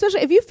also,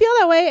 especially if you feel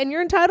that way and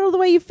you're entitled to the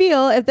way you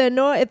feel, if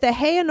the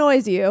hey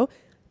annoys you,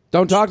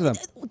 Don't talk to them.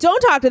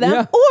 Don't talk to them,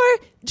 Yeah.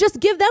 or just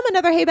give them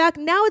another hey back.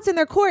 Now it's in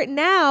their court.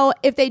 Now,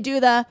 if they do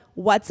the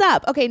what's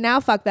up, okay,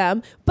 now fuck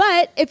them.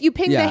 But if you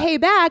ping Yeah. the hey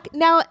back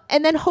now,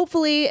 and then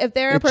hopefully if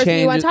they're a It person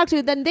you want changes- to talk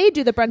to, then they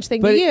do the brunch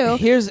thing But to you.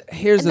 here's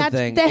and the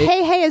thing. The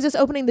hey is just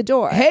opening the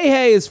door.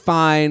 Hey is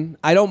fine.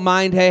 I don't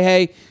mind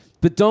hey,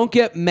 but don't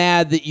get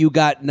mad that you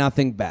got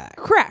nothing back.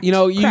 Correct. You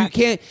know, you Correct.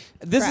 can't.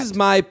 This Correct. is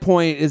my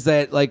point. Is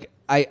that like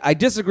I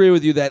disagree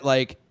with you that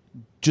like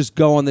just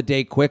go on the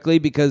date quickly,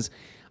 because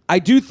I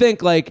do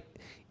think like.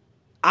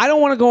 I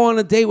don't want to go on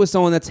a date with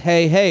someone that's,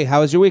 hey,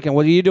 how was your weekend?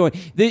 What are you doing?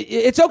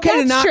 It's okay to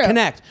That's not true.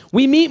 connect.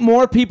 We meet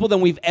more people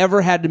than we've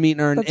ever had to meet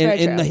That's very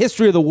in true. the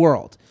history of the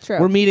world. True.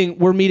 We're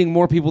meeting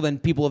more people than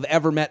people have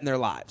ever met in their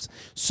lives.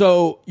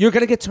 So you're going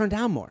to get turned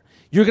down more.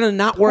 You're going to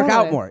not work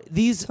out Totally. more.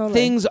 These Totally.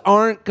 things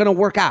aren't going to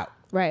work out.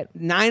 Right.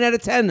 9 out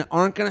of 10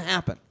 aren't going to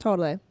happen.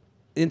 Totally.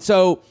 And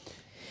so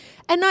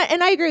And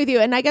I agree with you.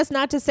 And I guess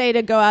not to say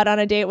to go out on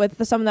a date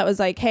with someone that was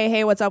like,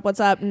 hey, what's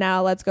up?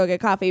 Now let's go get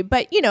coffee.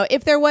 But, you know,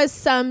 if there was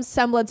some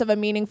semblance of a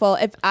meaningful,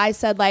 if I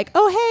said like,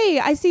 oh,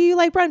 hey, I see you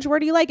like brunch. Where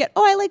do you like it?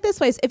 Oh, I like this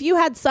place. If you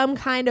had some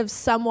kind of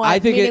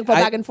somewhat meaningful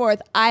back and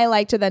forth, I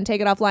like to then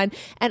take it offline.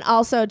 And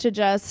also to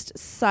just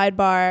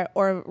sidebar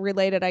or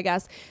related, I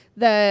guess.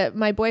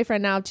 My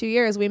boyfriend now 2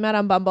 years, we met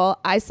on Bumble.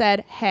 I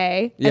said,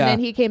 hey. Yeah. And then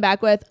he came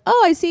back with,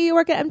 oh, I see you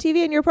work at MTV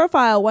in your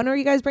profile. When are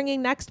you guys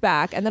bringing Next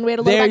back? And then we had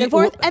a little There back and you-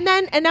 forth. And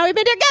now we've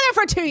been together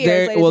for 2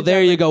 years.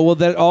 there you go. Well,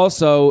 that's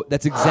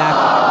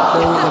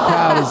exactly the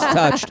crowd is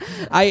touched.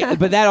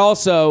 But that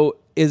also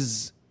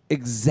is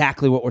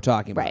exactly what we're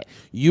talking about. Right.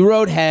 You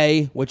wrote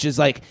hey, which is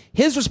like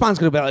his response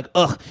could have been like,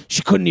 ugh,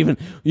 she couldn't even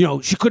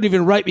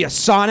write me a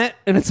sonnet.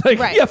 And it's like,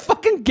 Right. yeah,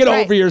 fucking get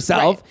Right. over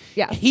yourself. Right.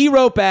 Yeah. He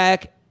wrote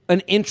back an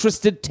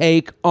interested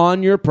take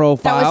on your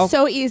profile. That was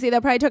so easy.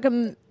 That probably took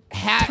him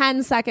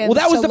 10 seconds. Well,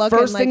 that was to the look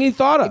first and, thing like, he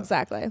thought of.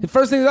 Exactly. The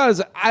first thing he thought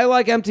is, I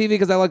like MTV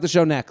because I like the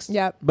show Next.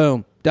 Yep.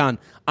 Boom. Done.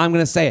 I'm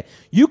going to say it.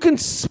 You can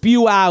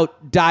spew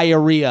out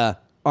diarrhea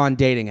on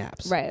dating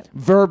apps. Right.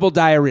 Verbal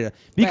diarrhea.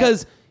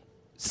 Because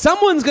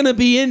someone's going to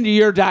be into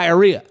your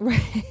diarrhea.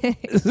 Right.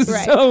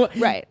 So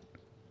right.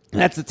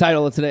 that's the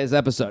title of today's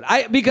episode.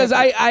 I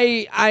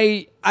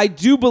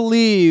do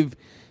believe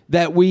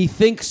that we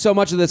think so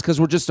much of this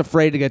because we're just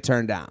afraid to get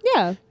turned down.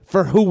 Yeah.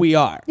 For who we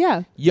are.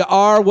 Yeah. You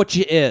are what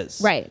you is.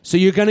 Right. So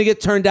you're going to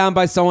get turned down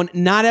by someone.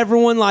 Not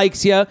everyone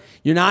likes you.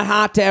 You're not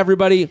hot to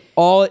everybody.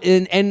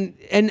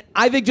 And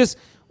I think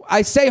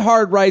I say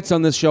hard rights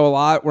on this show a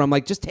lot where I'm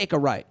like, just take a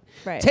right.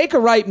 Right. Take a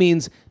right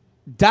means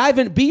dive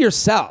in, be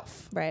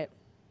yourself. Right.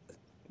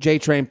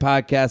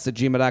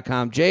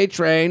 JTrainPodcast@gmail.com.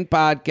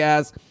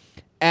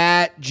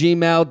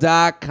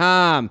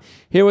 JTrainPodcast@gmail.com.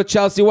 Here with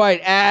Chelsea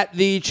White at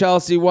the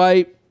Chelsea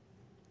White.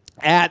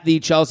 At the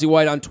Chelsea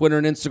White on Twitter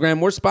and Instagram.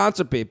 We're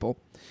sponsored people.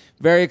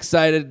 Very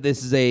excited.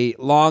 This is a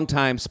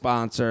longtime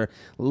sponsor.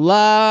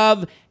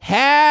 Love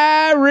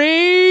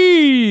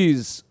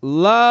Harry's.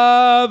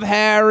 Love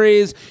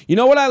Harry's. You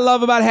know what I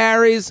love about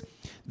Harry's?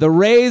 The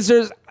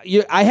razors.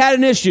 I had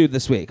an issue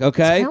this week,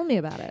 okay? Tell me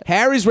about it.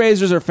 Harry's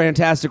razors are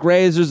fantastic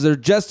razors. They're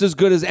just as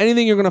good as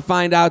anything you're going to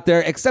find out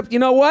there, except, you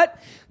know what?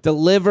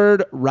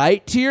 Delivered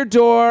right to your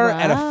door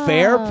at a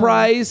fair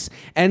price.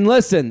 And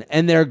listen,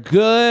 and they're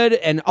good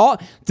and all.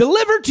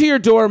 Delivered to your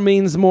door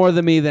means more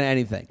to me than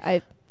anything.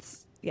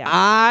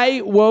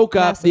 I woke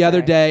up the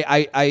other day.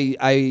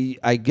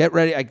 I get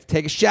ready. I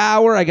take a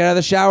shower. I get out of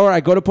the shower. I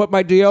go to put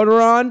my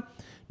deodorant on.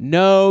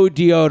 No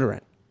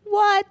deodorant.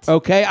 What?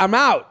 Okay, I'm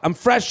out. I'm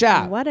fresh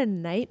out. What a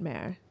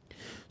nightmare.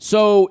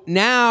 So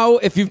now,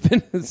 if you've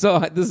been, so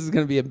this is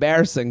going to be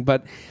embarrassing,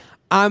 but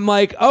I'm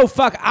like, oh,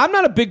 fuck, I'm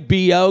not a big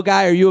BO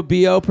guy. Are you a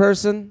BO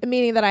person?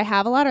 Meaning that I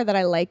have a lot or that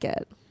I like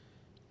it?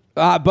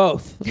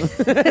 Both.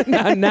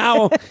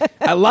 now,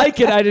 I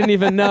like it. I didn't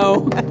even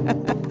know.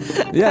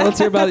 Yeah, let's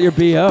hear about your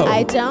BO.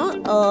 I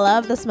don't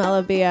love the smell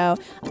of BO.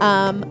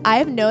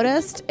 I've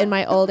noticed in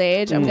my old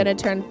age, I'm going to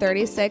turn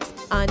 36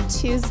 on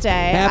Tuesday.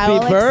 Happy I will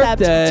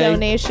birthday. accept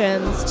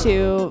donations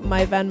to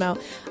my Venmo.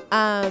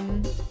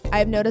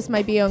 I've noticed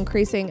my BO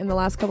increasing in the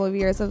last couple of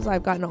years as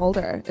I've gotten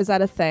older. Is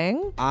that a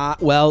thing?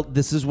 Well,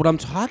 this is what I'm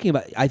talking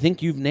about. I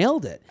think you've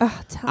nailed it.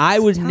 Tell I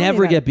would me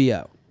never about get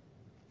BO.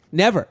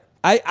 Never.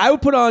 I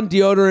would put on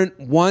deodorant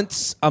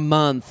once a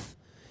month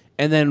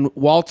and then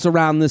waltz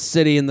around this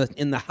city in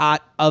the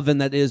hot oven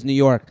that is New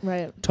York.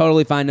 Right.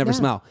 Totally fine, never Yeah,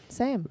 smell.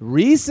 Same.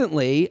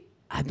 Recently,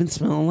 I've been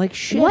smelling like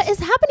shit. What is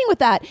happening with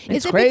that? It's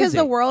Is it because crazy.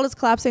 the world is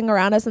collapsing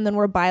around us and then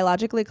we're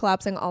biologically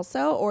collapsing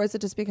also? Or is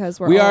it just because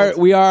We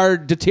old? are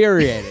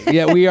deteriorating.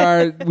 Yeah, we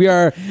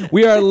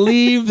are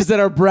leaves that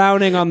are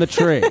browning on the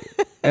tree,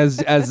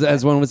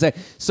 as one would say.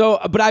 So,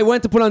 but I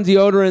went to put on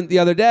deodorant the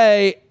other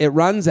day. It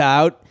runs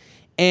out,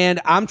 and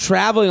I'm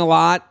traveling a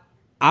lot.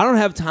 I don't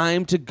have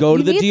time to go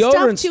to the need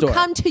deodorant stuff store. to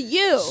come to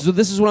you. So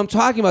this is what I'm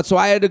talking about. So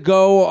I had to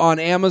go on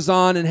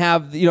Amazon and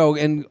have,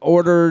 and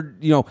order,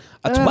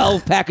 a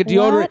 12-pack of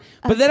deodorant. what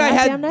a But then I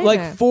had goddamn like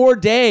nightmare. 4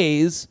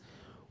 days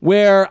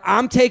where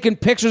I'm taking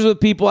pictures with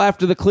people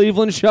after the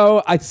Cleveland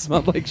show. I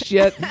smelled like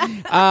shit.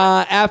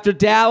 After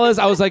Dallas,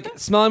 I was like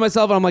smelling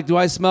myself, and I'm like, do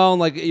I smell? And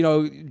like,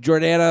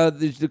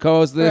 Jordana, the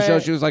co-host of the show,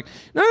 she was like,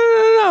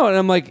 no. And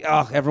I'm like,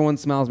 oh, everyone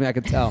smells me. I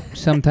could tell.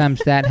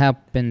 Sometimes that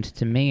happens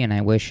to me, and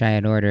I wish I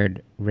had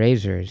ordered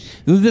razors.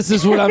 This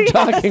is what I'm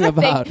talking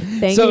about.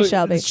 Thank you,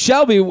 Shelby.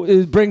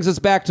 Shelby brings us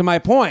back to my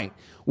point,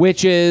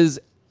 which is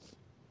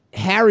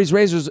Harry's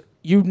razors.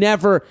 You'll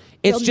never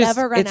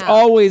run out.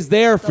 Always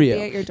there for you.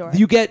 They'll be at your door.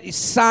 You get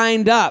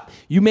signed up.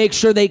 You make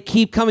sure they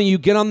keep coming. You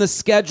get on the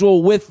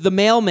schedule with the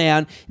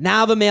mailman.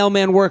 Now the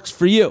mailman works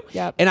for you.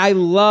 Yep. And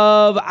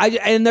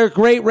and they're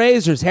great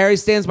razors. Harry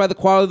stands by the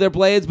quality of their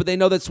blades, but they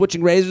know that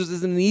switching razors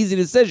isn't an easy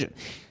decision.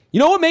 You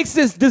know what makes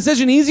this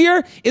decision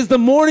easier? Is the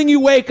morning you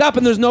wake up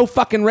and there's no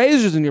fucking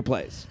razors in your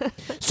place.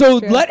 So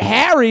let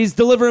Harry's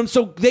deliver them.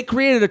 So they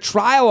created a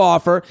trial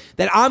offer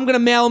that I'm going to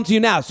mail them to you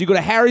now. So you go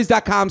to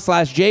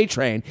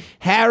harrys.com/JTrain,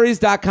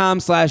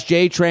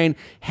 harrys.com/JTrain,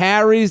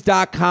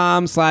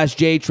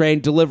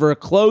 harrys.com/JTrain, deliver a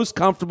close,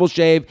 comfortable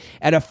shave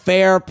at a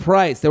fair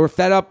price. They were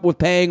fed up with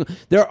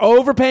they're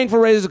overpaying for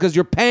razors because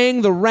you're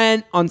paying the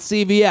rent on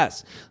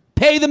CVS.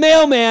 Pay the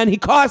mailman. He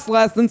costs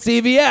less than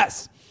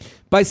CVS.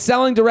 By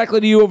selling directly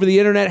to you over the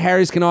internet,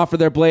 Harry's can offer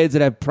their blades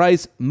at a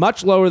price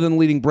much lower than the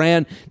leading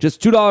brand, just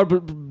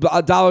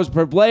 $2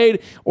 per blade,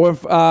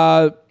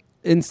 or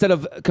instead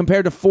of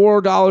compared to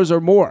 $4 or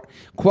more.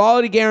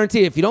 Quality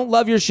guarantee. If you don't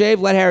love your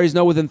shave, let Harry's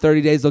know within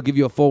 30 days. They'll give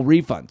you a full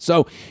refund.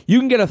 So you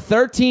can get a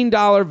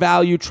 $13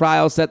 value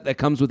trial set that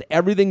comes with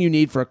everything you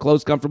need for a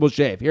close, comfortable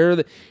shave.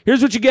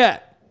 Here's what you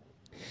get.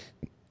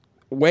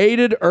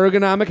 Weighted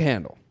ergonomic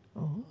handle.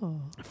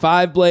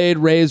 5-blade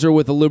razor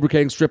with a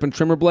lubricating strip and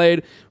trimmer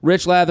blade,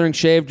 rich lathering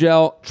shave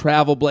gel,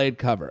 travel blade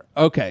cover.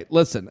 Okay,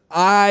 listen,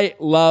 I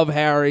love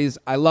Harry's.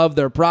 I love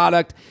their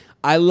product.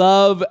 I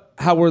love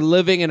how we're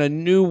living in a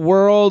new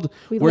world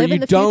where you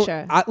don't.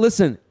 Future.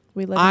 Listen,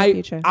 we live in the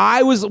future.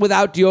 I was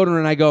without deodorant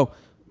and I go,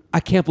 I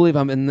can't believe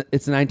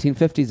it's the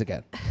 1950s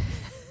again.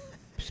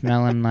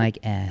 Smelling like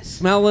ass.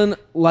 Smelling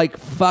like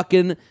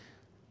fucking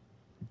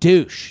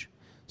douche.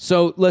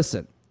 So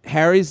listen.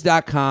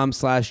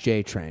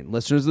 harrys.com/JTrain.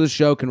 Listeners of the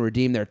show can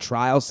redeem their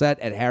trial set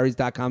at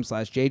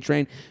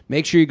harrys.com/JTrain.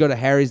 Make sure you go to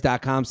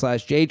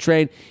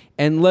harrys.com/JTrain.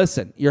 And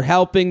listen, you're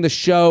helping the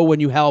show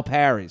when you help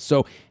Harry's.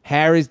 So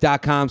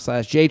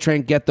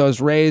harrys.com/JTrain. Get those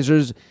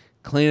razors.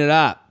 Clean it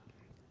up.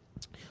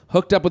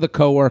 Hooked up with a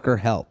coworker.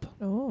 Help.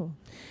 Oh.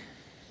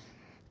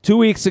 2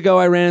 weeks ago,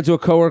 I ran into a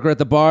coworker at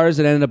the bars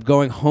and ended up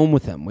going home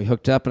with him. We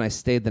hooked up and I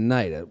stayed the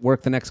night. At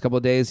work the next couple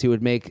of days, he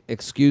would make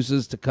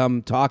excuses to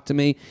come talk to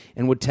me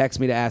and would text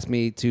me to ask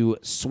me to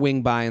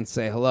swing by and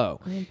say hello.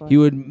 He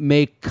would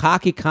make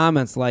cocky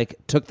comments like,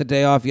 took the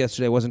day off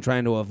yesterday, wasn't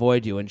trying to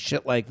avoid you, and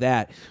shit like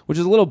that, which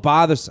is a little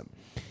bothersome.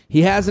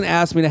 He hasn't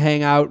asked me to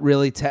hang out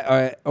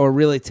or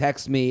really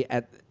text me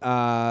at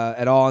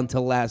all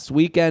until last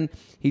weekend.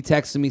 He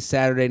texted me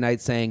Saturday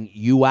night saying,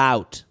 "You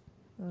out."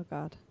 Oh,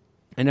 God.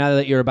 And now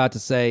that you're about to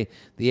say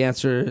the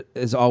answer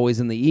is always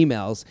in the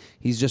emails,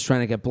 he's just trying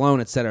to get blown,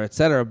 et cetera, et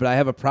cetera. But I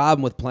have a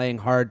problem with playing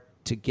hard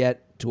to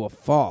get to a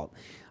fault.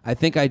 I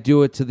think I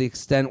do it to the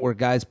extent where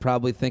guys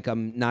probably think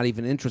I'm not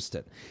even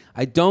interested.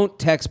 I don't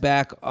text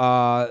back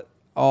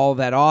all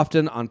that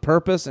often on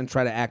purpose and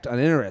try to act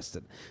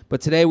uninterested. But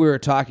today we were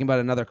talking about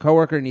another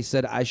coworker, and he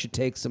said I should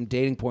take some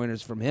dating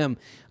pointers from him.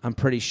 I'm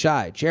pretty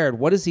shy. Jared,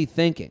 what is he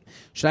thinking?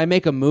 Should I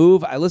make a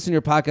move? I listen to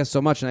your podcast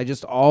so much, and I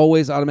just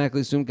always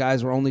automatically assume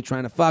guys were only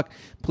trying to fuck.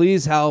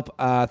 Please help.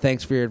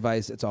 Thanks for your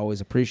advice. It's always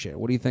appreciated.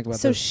 What do you think about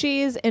this? So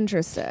she's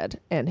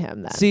interested in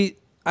him then. See,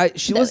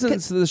 she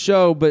listens to the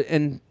show,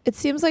 and it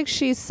seems like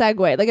she's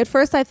segued. Like at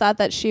first I thought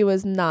that she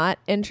was not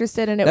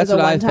interested and it was a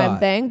one-time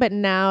thing, but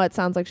now it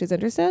sounds like she's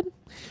interested.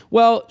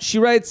 Well, she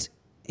writes,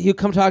 he'd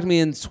come talk to me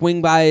and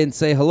swing by and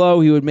say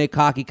hello. He would make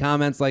cocky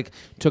comments like,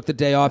 took the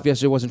day off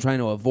yesterday, wasn't trying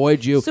to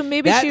avoid you. So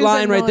maybe that she was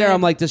line right there, annoyed.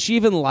 I'm like, does she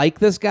even like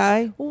this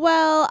guy?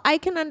 Well, I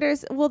can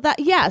understand. Well,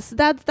 that's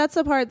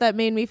the part that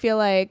made me feel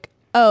like,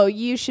 oh,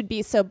 you should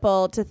be so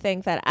bold to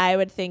think that I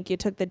would think you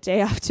took the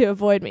day off to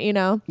avoid me, you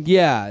know?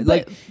 Yeah,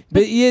 like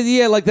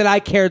that I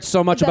cared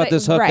so much about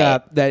this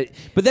hookup that.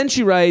 But then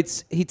she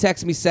writes, he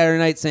texted me Saturday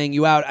night saying,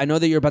 "You out? I know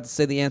that you're about to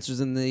say the answers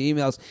in the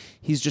emails.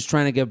 He's just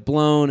trying to get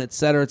blown, et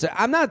cetera, et cetera."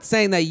 I'm not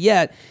saying that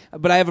yet,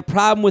 but I have a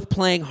problem with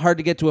playing hard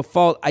to get to a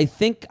fault. I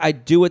think I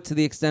do it to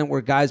the extent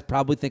where guys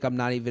probably think I'm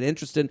not even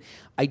interested.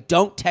 I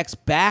don't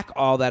text back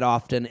all that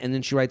often, and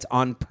then she writes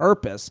on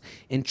purpose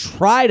and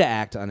try to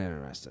act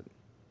uninterested.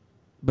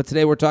 But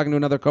today we're talking to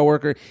another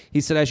coworker. He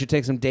said I should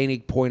take some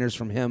dating pointers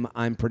from him.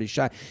 I'm pretty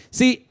shy.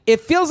 See, it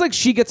feels like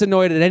she gets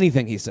annoyed at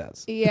anything he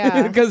says.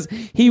 Yeah. Because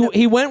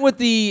he went with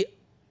the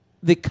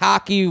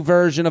cocky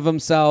version of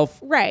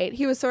himself. Right.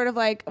 He was sort of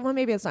like, well,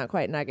 maybe it's not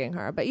quite negging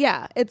her, but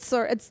yeah,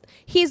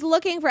 he's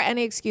looking for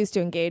any excuse to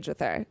engage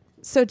with her.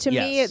 So to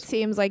me, it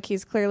seems like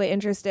he's clearly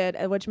interested,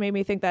 which made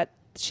me think that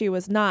she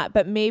was not.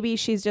 But maybe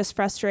she's just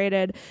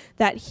frustrated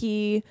that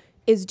he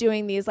is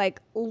doing these like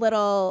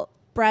little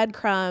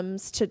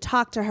breadcrumbs to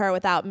talk to her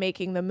without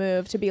making the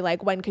move to be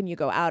like, when can you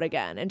go out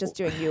again, and just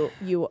doing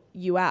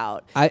you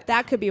out.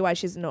 That could be why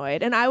she's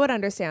annoyed, and I would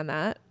understand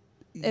that.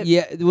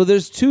 Well,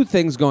 there's two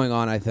things going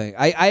on. I think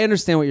I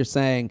understand what you're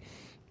saying.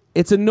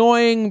 It's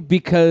annoying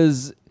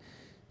because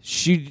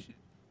he's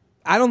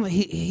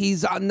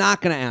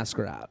not going to ask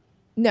her out.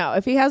 No,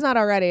 if he has not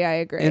already, I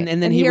agree. And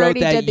then he wrote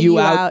that did the you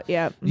out.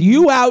 Yeah.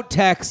 You out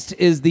text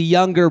is the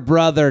younger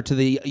brother to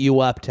the you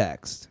up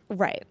text.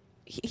 Right.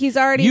 He's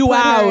already You put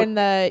out. her in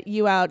the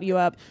you out, you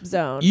up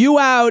zone. You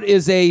out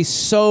is a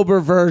sober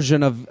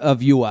version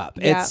of you up.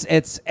 Yeah.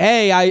 It's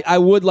hey, I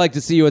would like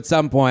to see you at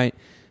some point,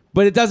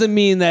 but it doesn't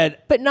mean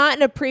that. But not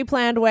in a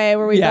pre-planned way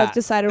where we Yeah. both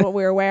decided what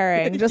we were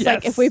wearing. Just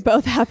like Yes. if we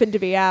both happen to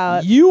be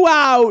out. You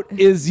out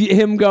is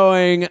him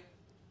going,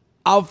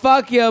 I'll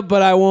fuck you,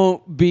 but I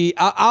won't be.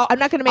 I'm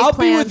not gonna make I'll be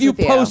plans with you with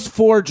you. post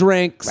 4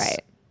 drinks,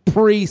 Right.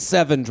 pre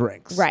 7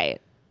 drinks,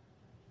 Right.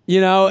 You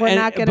know, We're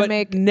not gonna but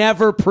make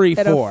never pre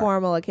At a 4.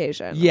 formal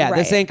occasion. Yeah, right.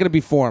 this ain't going to be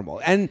formal.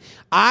 And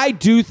I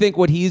do think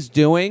what he's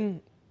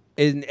doing,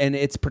 and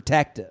it's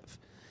protective.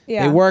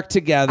 Yeah. They work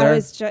together. I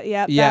was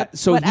yeah. that's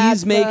So what he's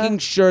adds making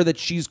sure that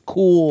she's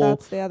cool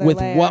That's the other with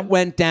layer. what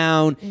went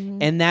down.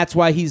 And that's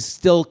why he's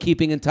still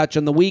keeping in touch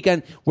on the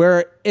weekend,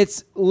 where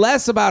it's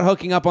less about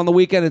hooking up on the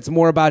weekend. It's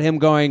more about him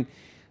going,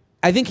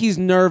 I think he's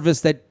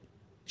nervous that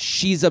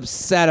she's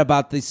upset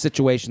about the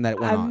situation that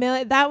went on.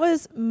 That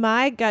was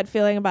my gut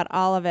feeling about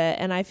all of it,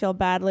 and I feel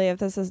badly if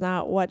this is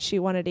not what she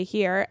wanted to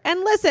hear. And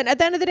listen, at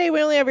the end of the day,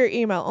 we only have your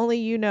email. Only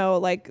you know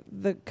like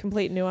the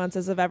complete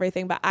nuances of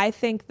everything. But I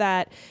think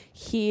that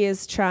he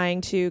is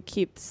trying to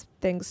keep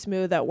things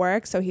smooth at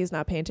work, so he's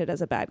not painted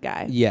as a bad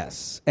guy.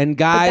 Yes. And But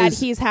guys,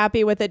 that he's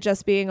happy with it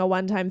just being a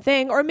one-time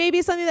thing, or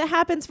maybe something that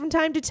happens from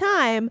time to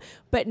time,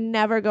 but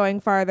never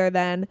going farther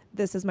than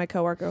this is my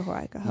coworker who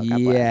I could hook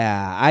up with.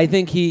 yeah, I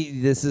think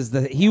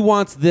he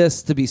wants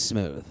this to be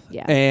smooth.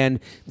 Yeah. And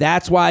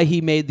that's why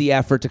he made the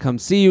effort to come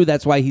see you.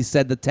 That's why he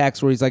said the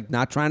text where he's like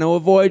not trying to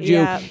avoid you.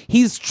 Yeah.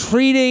 He's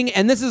treating,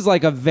 and this is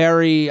like a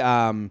very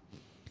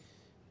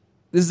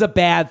this is a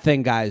bad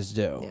thing guys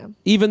do. Yeah.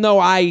 Even though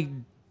I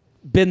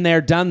been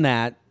there, done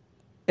that,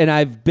 and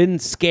I've been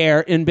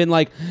scared and been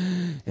like,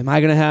 am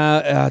I gonna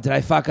have did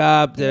I fuck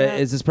up?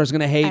 Is this person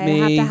gonna hate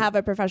me? I have to have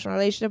a professional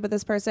relationship with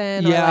this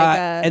person. Yeah, or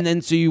like and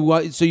then so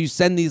you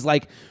send these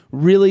like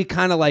really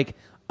kind of like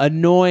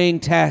annoying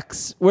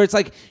texts where it's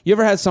like, you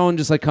ever had someone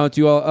just like come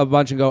to you a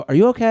bunch and go, are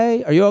you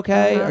okay? Are you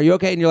okay? Uh-huh. Are you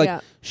okay? And you're like,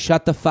 Yeah.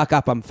 shut the fuck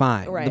up, I'm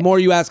fine. Right. The more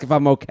you ask if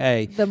I'm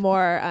okay, the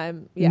more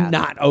I'm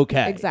not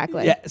okay.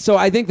 Exactly. Yeah. So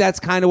I think that's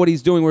kind of what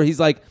he's doing, where he's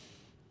like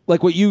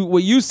what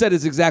you said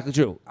is exactly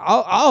true.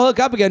 I'll hook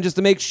up again just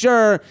to make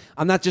sure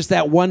I'm not just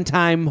that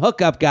one-time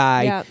hookup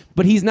guy. Yep.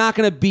 But he's not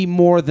going to be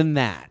more than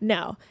that.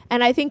 No.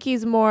 And I think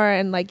he's more,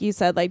 and like you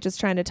said, like just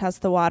trying to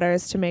test the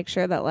waters to make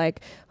sure that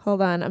like,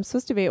 hold on, I'm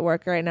supposed to be at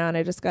work right now and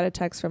I just got a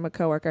text from a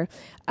coworker.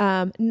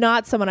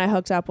 Not someone I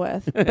hooked up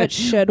with, but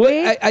should Well,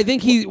 we? I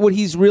think what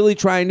he's really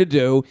trying to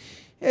do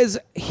is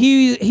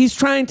he's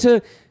trying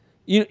to,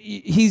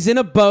 he's in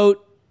a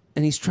boat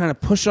and he's trying to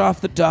push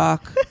off the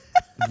dock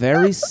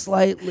very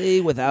slightly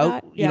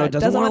without,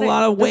 doesn't want a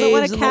lot of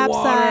waves in the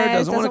water.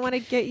 Doesn't want to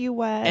get you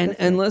wet.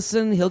 And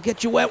listen, he'll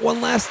get you wet one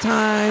last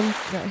time,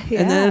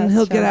 Yeah, and then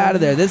he'll get sure. out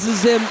of there. This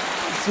is him,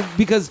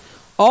 because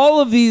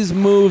all of these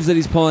moves that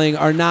he's pulling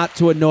are not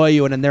to annoy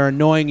you, and they're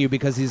annoying you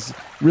because he's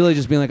really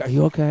just being like, are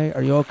you okay?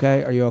 Are you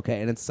okay? Are you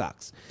okay? And it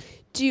sucks.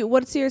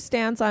 What's your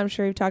stance? I'm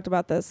sure you've talked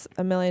about this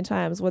a million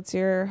times. What's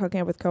your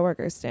hooking up with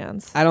coworkers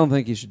stance? I don't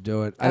think you should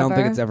do it. I don't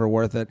think Ever? it's ever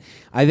worth it.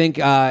 I think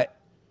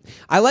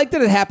I like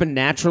that it happened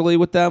naturally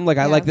with them. Like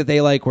I like that they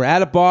like were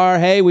at a bar.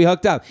 Hey, we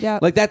hooked up. Yeah.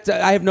 Like that.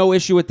 I have no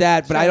issue with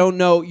that. But I don't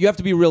know. You have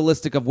to be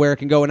realistic of where it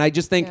can go. And I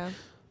just think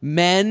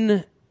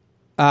men,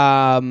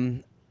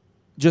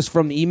 just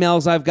from the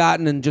emails I've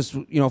gotten and just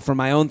from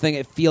my own thing,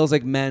 it feels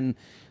like men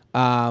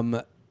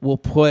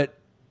will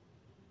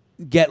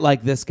get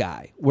like this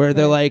guy where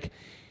they're like,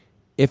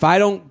 if I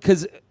don't,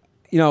 because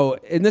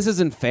and this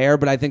isn't fair,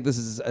 but I think this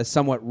is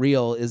somewhat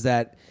real, is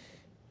that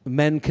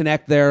men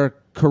connect their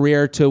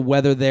career to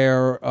whether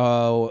they're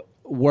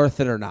worth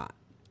it or not.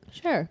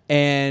 Sure.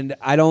 And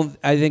I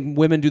think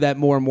women do that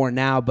more and more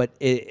now, but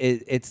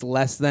it's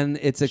less than,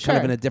 it's a kind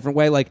of Sure. in a different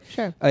way. Like,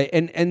 Sure.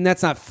 And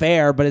that's not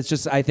fair, but it's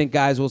just, I think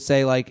guys will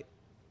say like,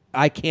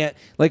 I can't,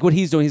 like what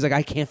he's doing. He's like,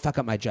 I can't fuck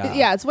up my job.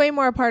 Yeah, it's way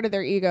more a part of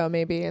their ego,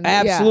 maybe. And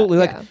Absolutely.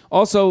 yeah, Like yeah.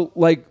 also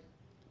like,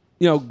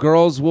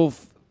 girls will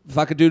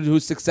fuck a dude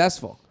who's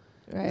successful.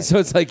 Right. So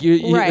it's like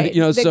right.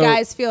 The so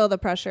guys feel the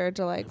pressure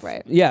to like,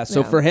 right. yeah.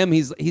 So for him,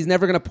 he's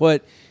never going to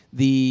put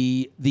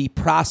the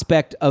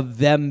prospect of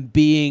them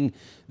being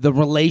the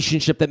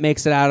relationship that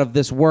makes it out of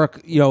this work,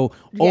 Yes.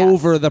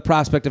 over the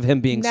prospect of him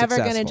being Never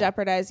successful. going to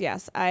jeopardize.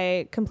 Yes,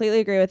 I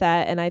completely agree with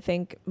that. And I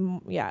think,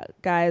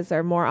 guys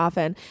are more apt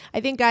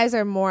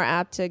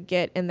to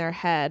get in their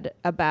head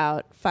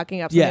about fucking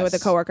up something with a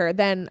coworker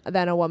than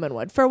a woman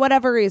would, for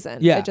whatever reason.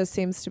 Yeah. It just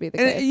seems to be the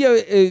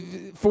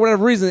case. For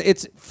whatever reason,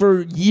 it's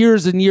for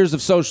years and years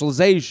of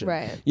socialization.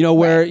 Right.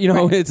 Where,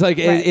 Right. it's like,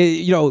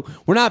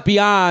 we're not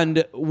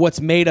beyond what's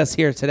made us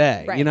here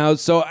today. Right.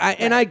 So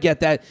I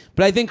get that.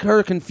 But I think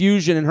her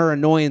confusion and her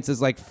annoyance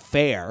is like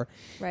fair.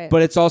 Right.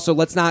 But it's also,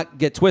 let's not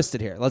get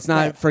twisted here. Let's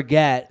not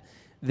forget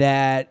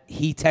that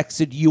he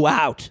texted you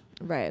out.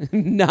 Right.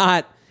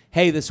 Not,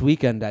 hey, this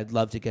weekend I'd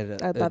love to get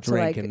a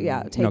drink and take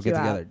get you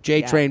together. out.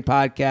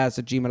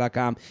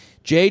 JTrainPodcast@gmail.com.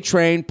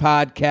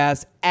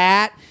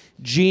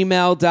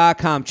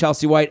 JTrainPodcast@gmail.com.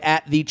 Chelsea White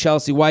 @the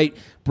Chelsea White.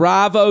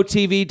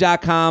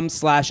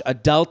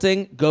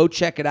 BravoTV.com/adulting. Go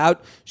check it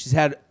out. She's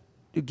had.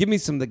 Give me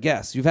some of the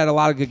guests. You've had a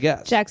lot of good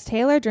guests. Jax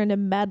Taylor, Dorinda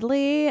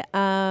Medley,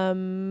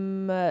 Ryan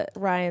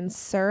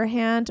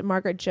Serhant,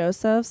 Margaret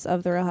Josephs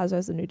of The Real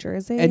Housewives of New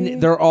Jersey. And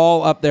they're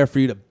all up there for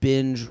you to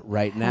binge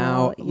right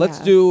now. Hell Let's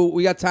yes.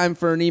 we got time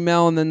for an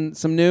email and then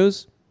some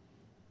news?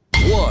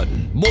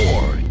 One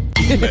more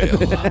email.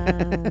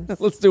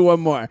 Let's do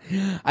one more.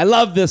 I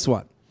love this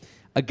one.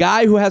 A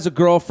guy who has a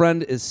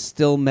girlfriend is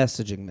still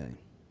messaging me.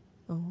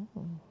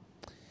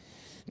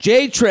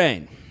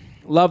 J-Train.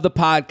 Love the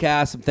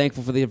podcast. I'm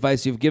thankful for the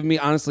advice you've given me.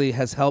 Honestly, it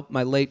has helped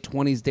my late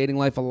 20s dating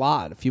life a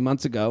lot. A few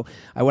months ago,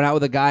 I went out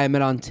with a guy I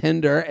met on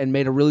Tinder and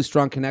made a really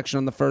strong connection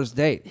on the first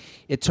date.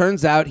 It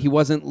turns out he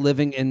wasn't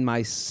living in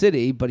my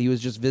city, but he was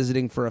just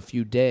visiting for a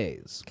few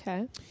days.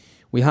 Okay.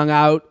 We hung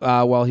out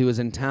while he was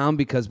in town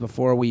because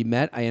before we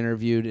met, I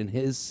interviewed in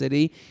his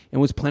city and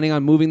was planning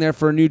on moving there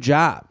for a new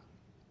job.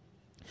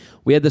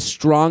 We had the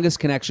strongest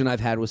connection I've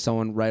had with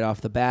someone right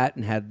off the bat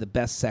and had the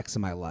best sex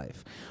in my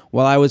life.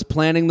 While I was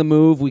planning the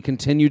move, we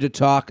continued to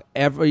talk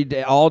every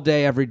day, all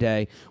day, every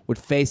day,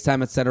 with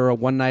FaceTime, etc.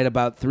 One night,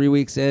 about 3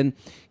 weeks in,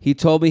 he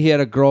told me he had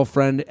a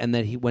girlfriend and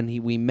that when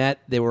we met,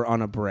 they were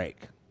on a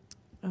break.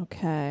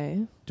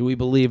 Okay. Do we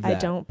believe that? I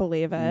don't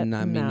believe it.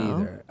 Not me No.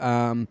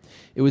 neither.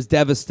 It was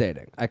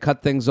devastating. I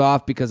cut things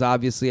off because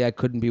obviously I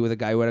couldn't be with a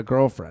guy who had a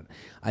girlfriend.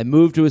 I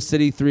moved to a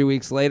city 3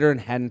 weeks later and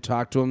hadn't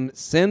talked to him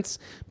since.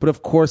 But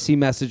of course he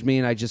messaged me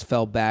and I just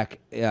fell back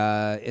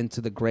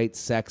into the great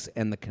sex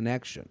and the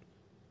connection.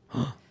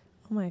 Oh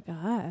my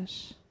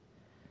gosh.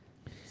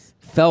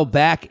 Fell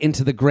back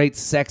into the great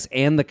sex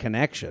and the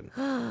connection.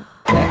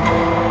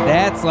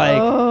 That's like...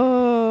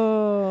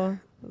 Oh,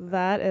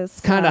 that is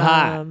kind of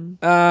hot.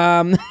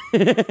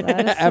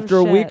 After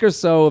a week shit. or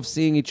so of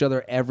seeing each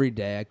other every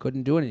day, I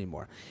couldn't do it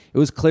anymore. It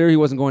was clear he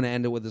wasn't going to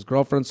end it with his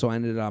girlfriend, so I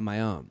ended it on my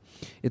own.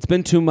 It's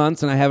been 2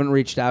 months, and I haven't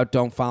reached out.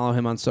 Don't follow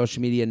him on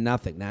social media,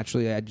 nothing.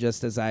 Naturally,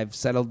 as I've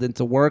settled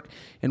into work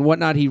and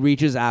whatnot, he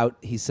reaches out.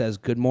 He says,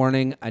 "Good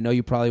morning. I know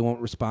you probably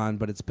won't respond,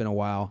 but it's been a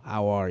while.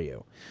 How are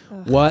you?"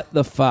 Ugh. What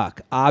the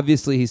fuck?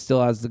 Obviously, he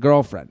still has the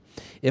girlfriend.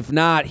 If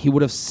not, he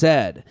would have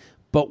said...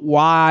 But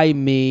why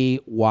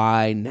me?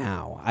 Why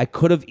now? I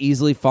could have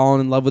easily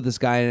fallen in love with this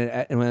guy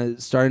and I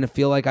was starting to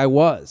feel like I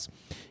was.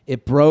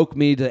 It broke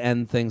me to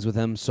end things with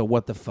him, so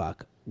what the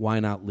fuck? Why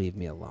not leave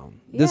me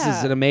alone? Yeah. This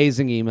is an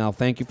amazing email.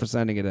 Thank you for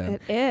sending it in.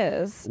 It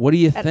is. What do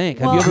you think?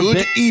 well- Have you ever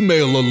Good been?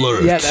 email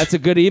alert. Yeah, that's a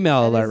good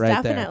email It alert is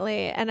right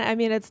definitely. And I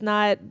mean, it's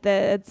none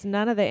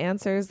of the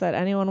answers that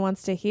anyone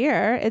wants to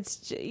hear.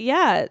 It's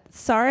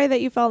sorry that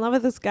you fell in love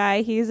with this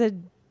guy. He's a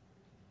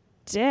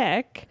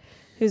dick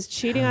who's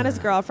cheating on his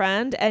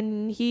girlfriend,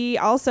 and he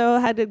also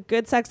had a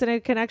good sex and a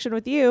connection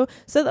with you.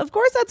 So of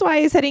course that's why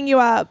he's hitting you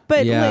up.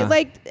 But Yeah.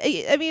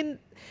 I mean,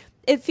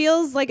 it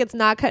feels like it's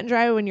not cut and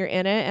dry when you're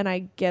in it, and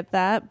I get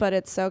that, but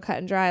it's so cut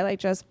and dry. Like,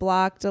 just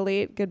block,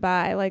 delete,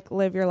 goodbye. Like,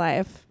 live your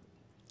life.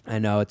 I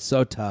know, it's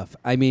so tough.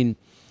 I mean,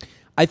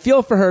 I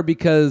feel for her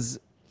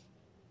because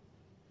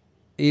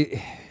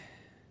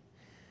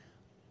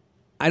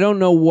I don't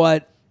know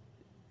what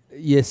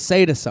you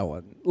say to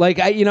someone. Like,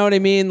 you know what I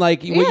mean?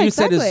 Like, what you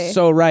said exactly. is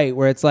so right,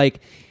 where it's like,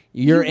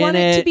 you're you want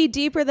in it it. to be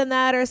deeper than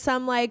that, or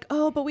some like,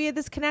 oh, but we had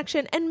this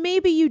connection, and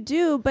maybe you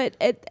do, but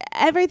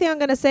everything I'm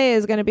going to say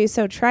is going to be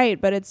so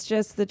trite, but it's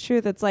just the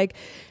truth. It's like,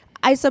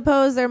 I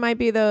suppose there might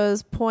be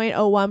those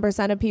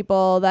 0.01% of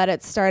people that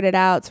it started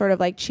out sort of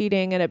like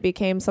cheating and it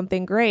became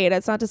something great.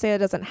 It's not to say it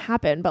doesn't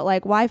happen, but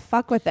like, why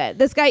fuck with it?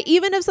 This guy,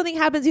 even if something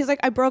happens, he's like,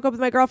 I broke up with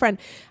my girlfriend.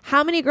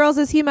 How many girls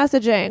is he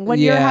messaging when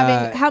you're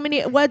having,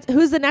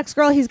 who's the next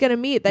girl he's going to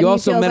meet? That You he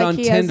also feels met like on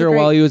he has Tinder a great-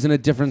 while he was in a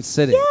different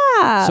city.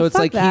 Yeah, So it's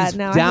fuck like that. he's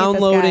No, I hate this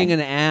downloading guy.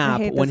 an app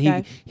I hate when this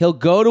guy. he'll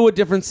go to a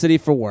different city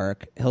for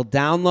work. He'll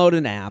download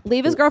an app.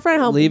 Leave his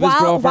girlfriend at home. Leave his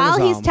girlfriend while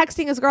at he's home.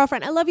 texting his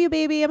girlfriend. I love you,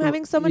 baby. I'm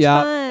having so much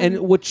yeah, fun. and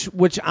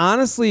which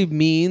honestly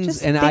means,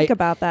 Just and think I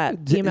about that.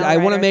 I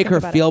want to make her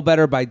feel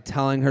better by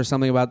telling her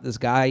something about this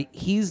guy.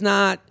 He's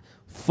not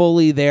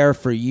fully there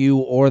for you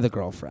or the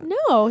girlfriend.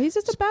 No, he's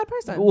just a bad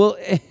person. Well,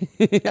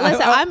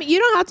 Listen, you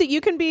don't have to.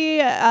 You can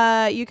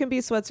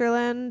be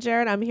Switzerland,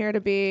 Jared. I'm here to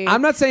be.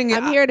 I'm not saying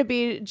I'm here to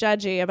be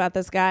judgy about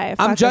this guy. I'm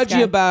Fuck this judgy guy.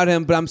 about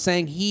him, but I'm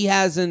saying he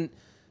hasn't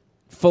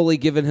fully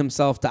given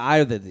himself to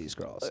either of these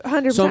girls.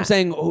 100%. So I'm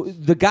saying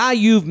the guy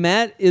you've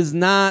met is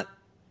not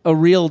a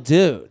real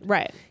dude.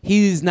 Right.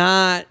 He's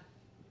not.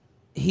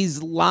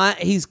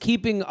 He's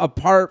keeping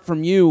apart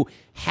from you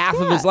half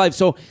of his life.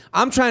 So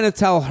I'm trying to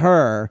tell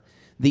her,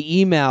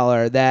 the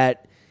emailer,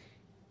 that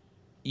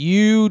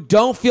you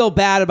don't feel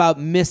bad about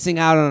missing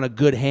out on a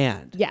good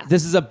hand. Yes.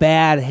 This is a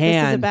bad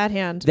hand. This is a bad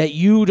hand. that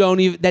you don't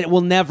even, that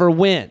will never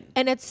win.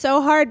 And it's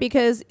so hard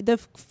because the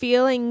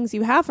feelings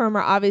you have for him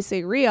are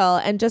obviously real.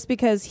 And just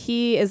because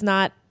he is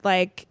not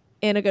like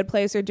in a good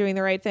place or doing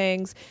the right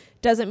things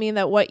doesn't mean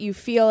that what you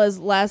feel is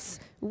less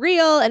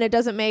real. And it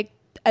doesn't make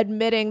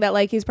admitting that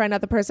like he's probably not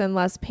the person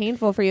less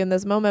painful for you in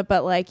this moment,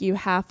 but like you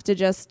have to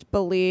just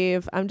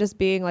believe. I'm just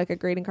being like a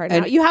greeting card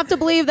now. You have to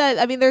believe that.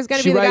 I mean, there's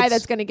going to be the guy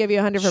that's going to give you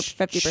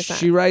 150%.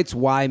 She writes,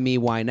 "Why me?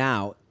 Why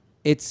now?"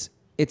 It's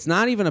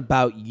not even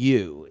about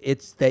you.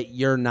 It's that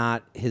you're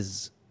not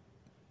his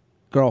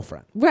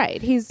girlfriend.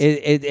 Right.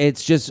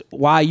 It's just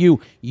why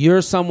you.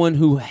 You're someone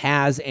who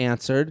has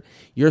answered.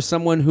 You're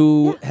someone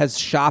who has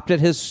shopped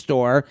at his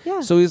store. Yeah.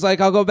 So he's like,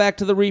 I'll go back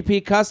to the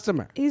repeat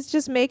customer. He's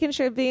just making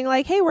sure, being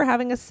like, hey, we're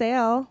having a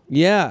sale.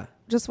 Yeah.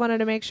 Just wanted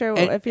to make sure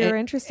if you're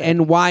interested.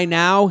 And why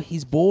now?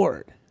 He's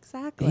bored.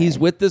 Exactly. He's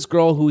with this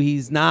girl who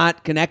he's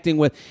not connecting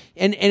with.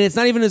 And it's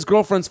not even his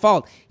girlfriend's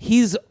fault.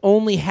 He's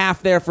only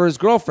half there for his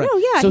girlfriend. No,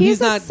 yeah, so he's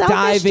he's a not selfish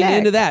diving dick.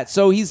 into that.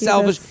 So he's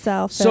selfish. a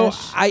selfish So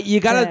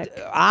dick.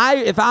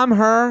 if I'm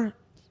her,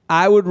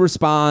 I would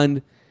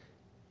respond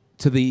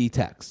to the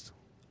text.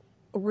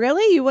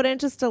 Really? You wouldn't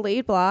just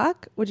delete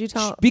block? Would you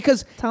tell?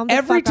 Because tell him to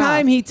every fuck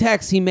time off. he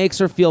texts, he makes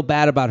her feel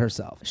bad about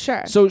herself.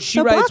 Sure. So she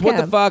So writes, block "What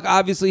the him." fuck?"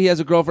 Obviously, he has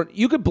a girlfriend.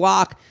 You could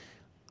block.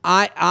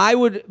 I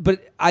would,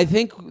 but I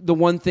think the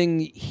one thing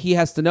he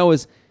has to know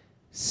is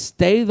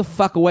stay the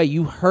fuck away.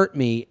 You hurt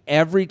me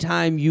every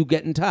time you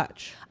get in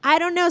touch. I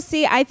don't know.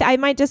 See, I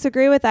might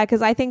disagree with that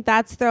because I think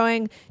that's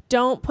throwing.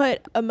 Don't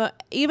put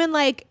even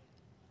like.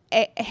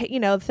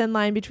 Thin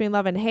line between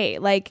love and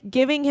hate. Like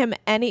giving him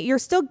you're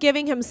still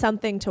giving him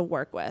something to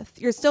work with.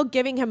 You're still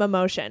giving him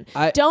emotion.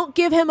 Don't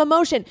give him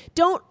emotion.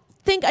 Don't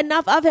think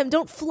enough of him.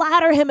 Don't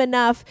flatter him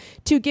enough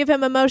to give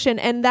him emotion.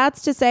 And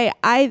that's to say,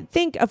 I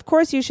think, of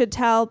course, you should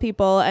tell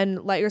people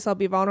and let yourself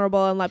be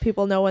vulnerable and let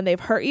people know when they've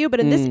hurt you. But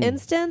in this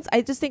instance,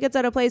 I just think it's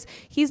at a place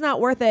he's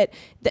not worth it.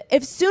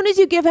 As soon as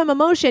you give him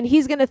emotion,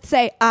 he's going to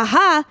say,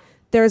 aha,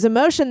 there's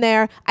emotion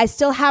there. I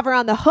still have her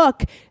on the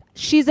hook.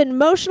 She's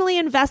emotionally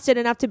invested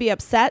enough to be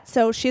upset,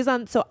 so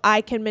so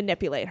I can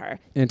manipulate her.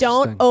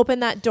 Don't open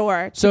that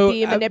door to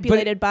be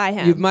manipulated by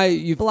him.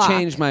 You've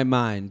changed my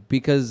mind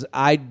because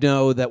I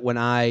know that when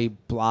I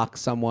block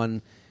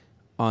someone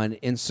on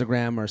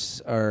Instagram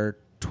or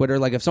Twitter,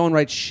 like if someone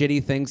writes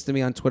shitty things to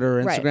me on Twitter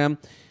or Instagram,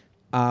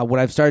 what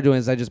I've started doing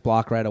is I just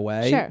block right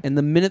away. Sure. And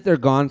the minute they're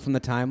gone from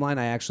the timeline,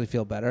 I actually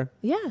feel better.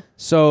 Yeah.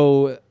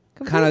 So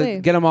kind Completely.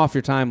 of get them off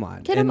your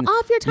timeline. Get them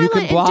off your timeline. You can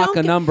and block don't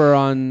a number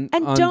on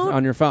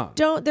your phone.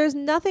 There's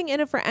nothing in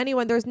it for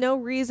anyone. There's no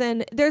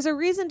reason. There's a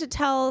reason to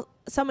tell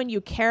someone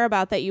you care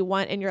about that you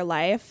want in your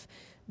life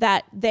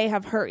that they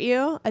have hurt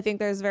you. I think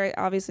there's very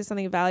obviously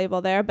something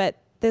valuable there.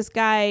 But this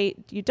guy,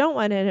 you don't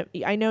want to.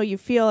 I know you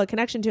feel a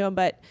connection to him,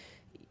 but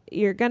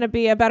you're going to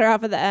be a better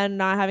off at the end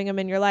not having him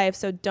in your life.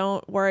 So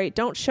don't worry.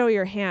 Don't show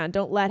your hand.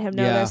 Don't let him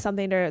know there's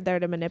something there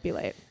to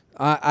manipulate.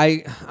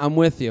 I'm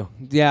with you.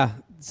 Yeah.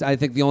 I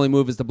think the only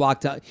move is to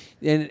block.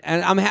 And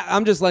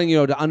I'm just letting you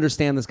know to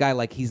understand this guy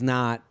like he's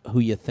not who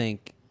you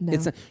think. No.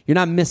 You're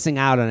not missing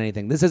out on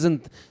anything. This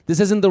isn't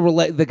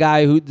the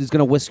guy who is going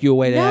to whisk you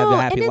away to have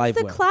a happy life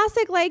with. And it's the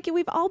classic, like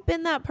we've all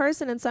been that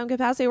person in some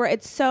capacity where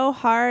it's so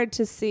hard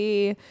to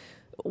see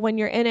when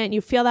you're in it and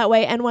you feel that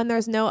way, and when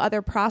there's no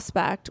other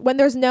prospect, when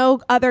there's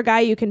no other guy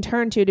you can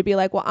turn to be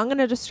like, well, I'm going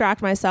to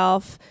distract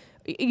myself.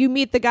 You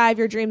meet the guy of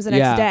your dreams the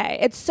next day.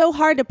 It's so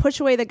hard to push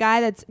away the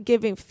guy that's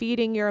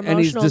feeding your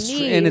emotional needs.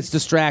 And it's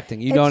distracting.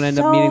 You don't end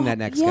up meeting that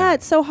next guy. Yeah,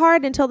 it's so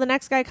hard until the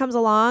next guy comes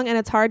along, and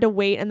it's hard to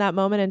wait in that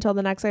moment until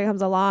the next guy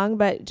comes along.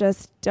 But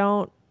just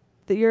don't.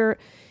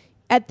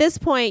 At this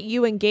point,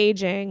 you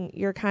engaging,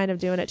 you're kind of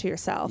doing it to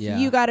yourself. Yeah.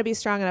 You got to be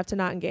strong enough to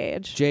not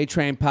engage.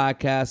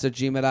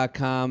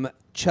 JTrainPodcast@gmail.com.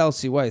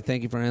 Chelsea White,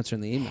 thank you for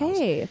answering the emails.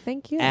 Hey,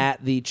 thank you.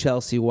 At the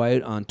Chelsea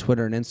White on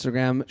Twitter and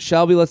Instagram.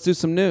 Shelby, let's do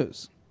some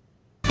news.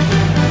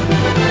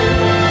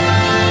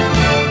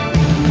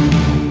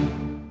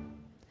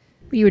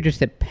 You were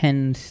just at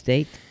Penn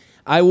State.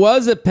 I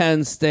was at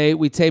Penn State.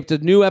 We taped a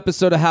new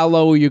episode of How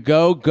Low Will You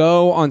Go.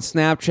 Go on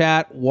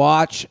Snapchat,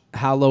 watch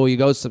How Low Will You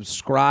Go,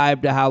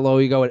 subscribe to How Low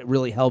Will You Go. It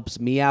really helps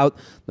me out.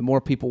 The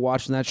more people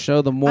watching that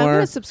show, the more. I'm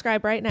going to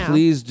subscribe right now.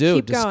 Please do.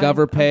 Keep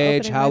Discover going.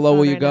 page, How Low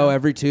Will You Go,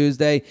 every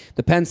Tuesday.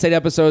 The Penn State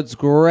episode's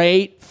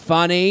great,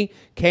 funny,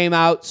 came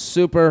out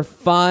super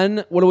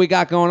fun. What do we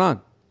got going on?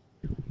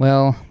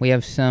 Well, we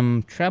have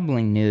some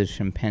troubling news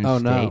from Penn Oh,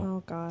 State. no.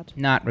 Oh God.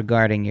 Not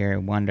regarding your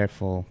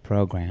wonderful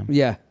program.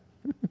 Yeah.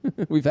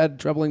 We've had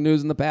troubling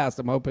news in the past.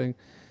 I'm hoping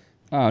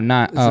Oh,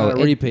 not It's not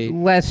a repeat.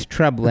 Less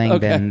troubling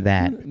Okay. than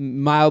that.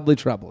 mildly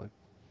troubling.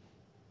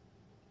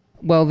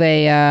 Well,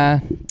 they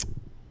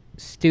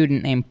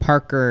student named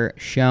Parker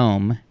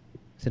Shome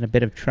is in a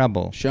bit of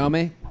trouble. Show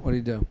me. What do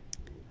you do?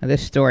 Now,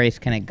 this story's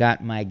kind of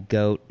got my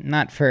goat,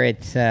 not for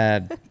its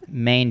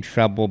main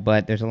trouble,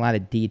 but there's a lot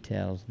of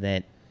details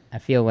that I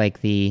feel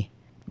like the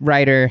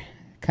writer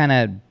kind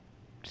of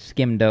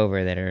skimmed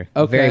over that are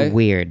very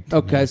weird. to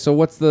Okay, me. so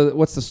what's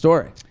the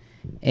story?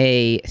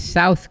 A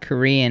South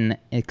Korean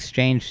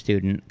exchange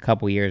student a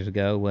couple years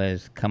ago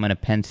was coming to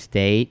Penn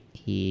State.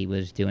 He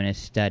was doing his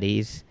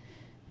studies,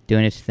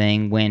 doing his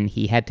thing, when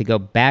he had to go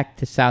back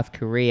to South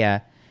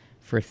Korea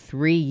for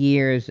 3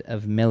 years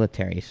of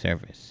military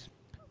service.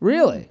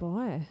 Really?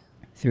 Boy.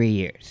 3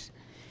 years.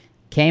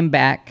 Came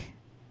back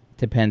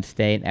to Penn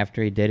State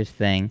after he did his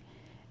thing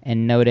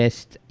and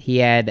noticed he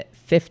had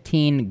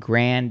 15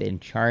 grand in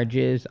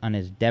charges on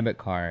his debit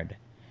card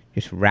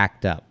just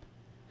racked up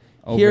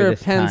over Here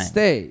this at Penn time.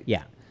 State.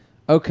 Yeah.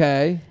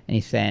 Okay. And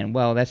he's saying,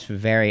 well, that's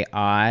very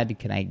odd.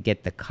 Can I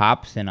get the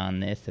cops in on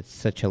this? That's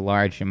such a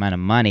large amount of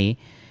money.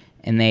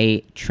 And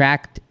they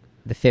tracked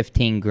the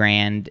 15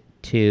 grand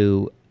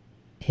to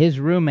his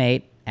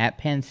roommate at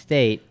Penn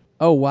State,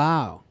 Oh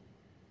wow.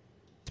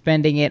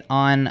 spending it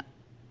on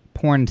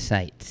porn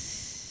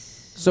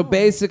sites. So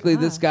basically,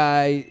 this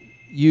guy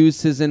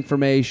used his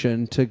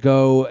information to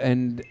go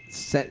and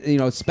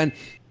spend.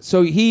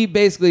 So he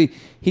basically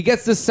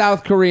gets this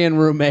South Korean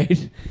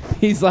roommate.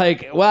 He's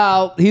like,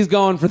 well, he's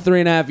going for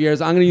 3.5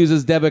 years. I'm going to use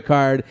his debit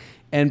card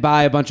and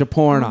buy a bunch of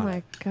porn Oh on my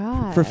it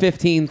God. for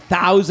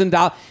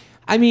 $15,000.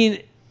 I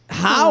mean,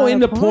 how lot of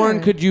into porn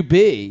porn. could you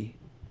be?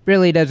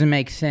 Really doesn't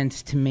make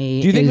sense to me.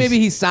 Do you think Is- maybe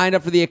he signed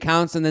up for the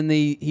accounts and then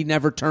he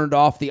never turned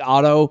off the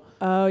auto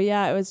Oh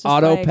yeah, it was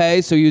just like,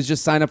 pay? So he was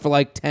just signed up for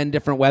like 10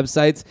 different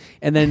websites,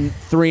 and then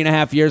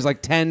 3.5 years,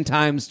 like 10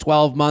 times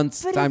 12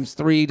 months But times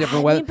 3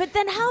 different I mean, websites. but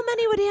then how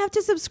many would he have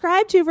to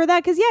subscribe to for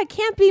that? Because it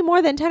can't be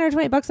more than $10 or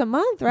 $20 a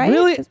month, right?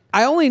 Really?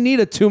 I only need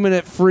a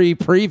 2-minute free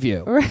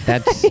preview.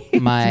 That's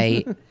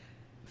my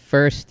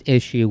first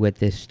issue with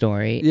this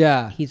story.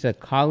 Yeah. He's a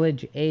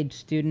college-age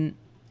student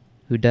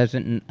who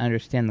doesn't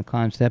understand the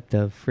concept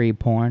of free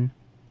porn.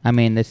 I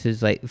mean, this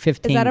is like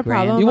 15 Is that a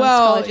grand. problem?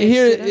 Well, college-age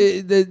here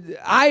students?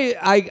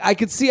 I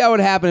could see how it would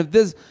happen if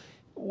this.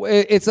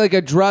 It's like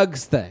a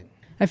drugs thing.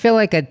 I feel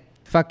like a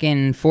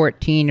fucking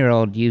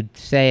 14-year-old, you'd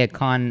say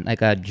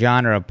like a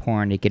genre of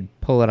porn, he could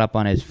pull it up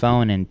on his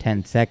phone in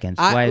 10 seconds.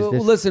 Why is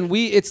this? Listen,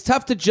 it's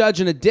tough to judge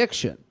an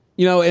addiction,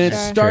 and it Sure.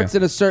 starts True.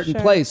 in a certain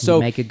Sure. place. You So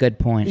make a good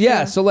point.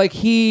 yeah, so like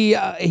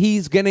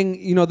he's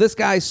getting, this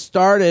guy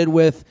started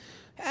with,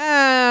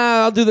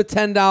 I'll do the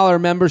 $10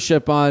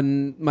 membership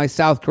on my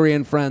South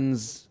Korean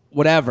friends,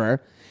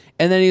 whatever.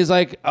 And then he's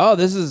like, oh,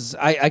 this is,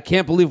 I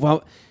can't believe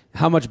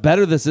how much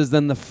better this is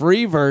than the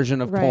free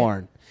version of Right.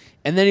 porn.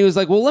 And then he was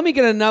like, well, let me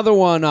get another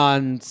one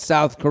on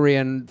South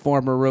Korean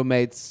former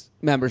roommates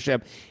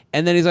membership.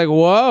 And then he's like,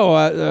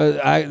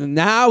 whoa,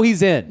 now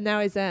he's in. Now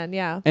he's in,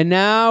 yeah. And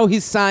now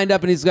he's signed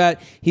up and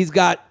he's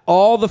got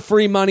all the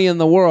free money in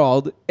the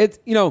world. It's,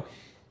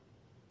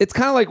 it's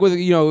kind of like with,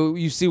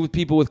 you see with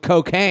people with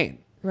cocaine.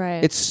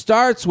 Right. It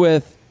starts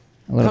with,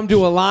 little come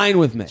to a line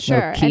with me.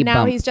 Sure. key And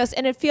now bump. he's just,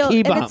 and it feels, Key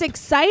and bump. it's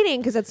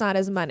exciting because it's not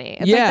his money.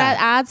 It's Yeah. like that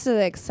adds to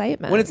the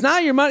excitement. When it's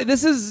not your money,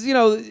 this is,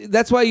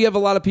 that's why you have a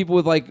lot of people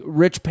with like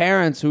rich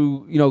parents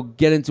who,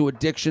 get into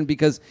addiction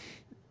because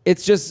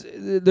it's just,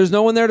 there's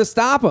no one there to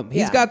stop him.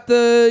 He's Yeah.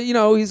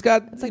 got he's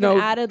got, it's like an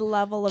added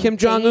level of Kim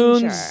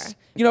Jong-un's,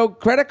 danger.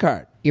 credit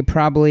card. You're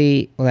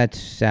probably, well,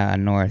 that's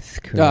North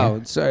Korea.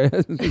 Oh, sorry.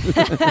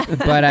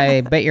 But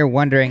I bet you're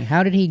wondering,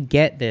 how did he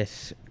get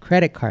this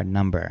credit card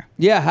number?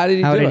 Yeah, how did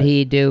he How do did it?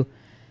 he do?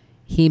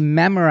 He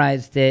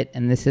memorized it,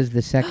 and this is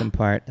the second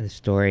part of the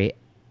story.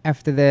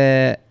 After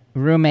the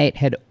roommate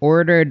had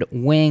ordered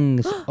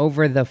wings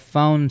over the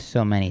phone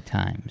so many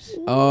times.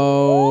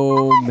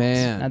 Oh, Now,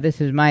 man. this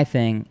is my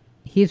thing.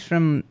 He's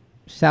from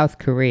South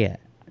Korea.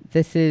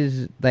 This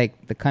is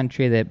like the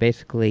country that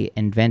basically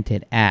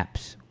invented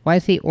apps. Why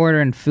is he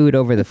ordering food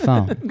over the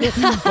phone?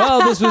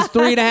 Well, this was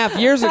 3.5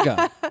 years ago.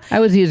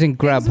 I was using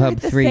Grubhub weren't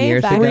the 3 same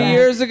years back ago. 3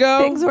 years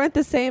ago? Things weren't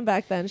the same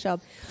back then,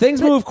 Shelb.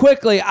 Things move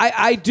quickly.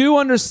 I do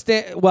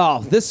understand. Well,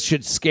 this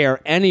should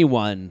scare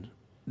anyone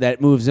that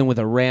moves in with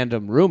a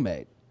random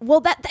roommate.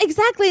 Well, that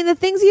exactly. And the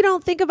things you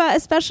don't think about,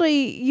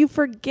 especially you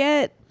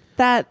forget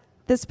that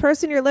this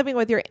person you're living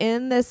with, you're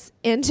in this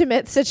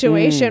intimate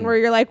situation where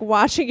you're like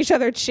watching each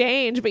other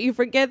change, but you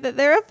forget that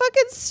they're a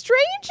fucking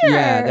stranger.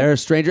 Yeah, they're a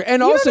stranger.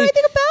 And You don't also, know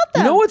anything about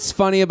them. You know what's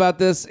funny about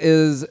this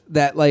is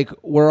that like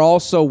we're all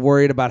so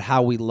worried about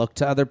how we look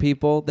to other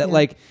people that Yeah.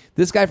 like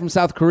this guy from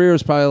South Korea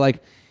is probably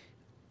like,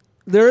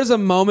 there is a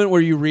moment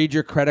where you read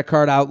your credit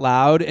card out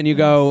loud and you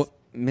go,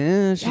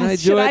 man, should I do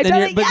Should it? I And do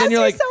you're- it? but then Yes, you're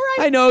like, so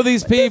right. I know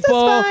these This is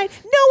people. fine.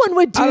 No one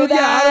would do that.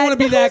 Yeah, I don't want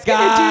to be that Who's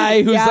gonna do-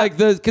 guy who's Yeah. like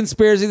the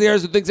conspiracy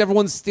theorist who thinks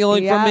everyone's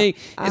stealing Yeah. from me.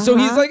 And so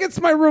he's like, it's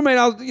my roommate.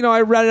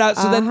 I read it out.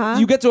 So then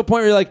you get to a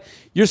point where you're like,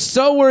 you're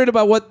so worried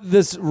about what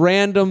this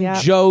random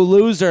Yeah. Joe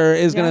loser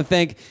is going Yeah. to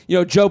think,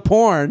 Joe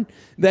porn,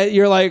 that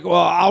you're like,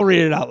 well, I'll read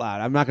it out loud.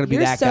 I'm not going to be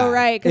You're that guy. so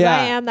right, because Yeah.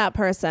 I am that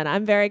person.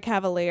 I'm very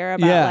cavalier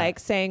about Yeah. like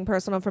saying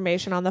personal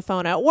information on the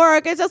phone at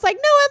work. It's just like,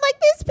 no, I'm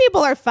like, these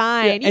people are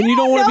fine. And you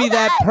don't want to know be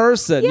that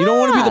person. You don't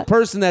want to be Yeah. the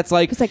person that's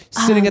like, It's like,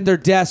 sitting at their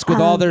desk with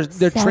all their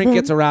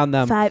trinkets around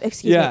them. 5,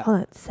 excuse Yeah. me, hold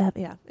on,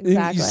 7. Yeah,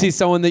 exactly. You see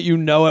someone that you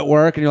know at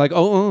work, and you're like,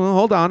 oh,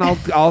 hold on,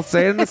 I'll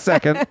say it in a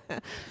second.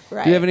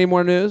 right. Do you have any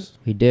more news?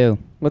 We do.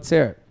 Let's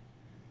hear it.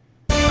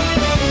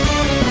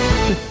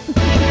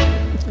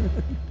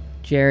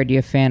 Jared, you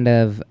a fan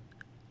of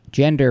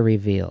gender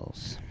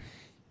reveals?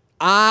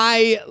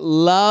 I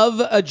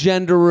love a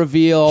gender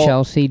reveal.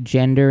 Chelsea,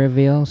 gender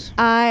reveals?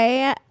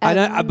 I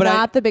am but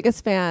not the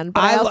biggest fan,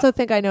 but I, I lo- also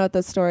think I know what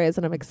this story is,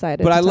 and I'm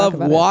excited. But to I talk love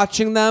about it.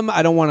 watching them.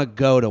 I don't want to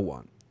go to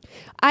one.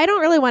 I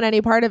don't really want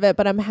any part of it,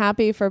 but I'm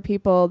happy for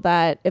people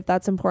that if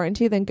that's important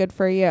to you, then good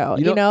for you.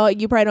 You know,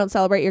 you probably don't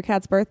celebrate your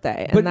cat's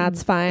birthday, But- and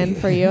that's fine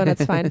for you, and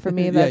it's fine for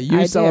me. Yeah, That you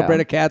I celebrate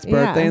do. a cat's Yeah.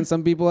 birthday, and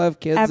some people have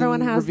kids.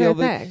 Everyone and has reveal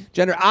their the thing.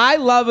 gender. I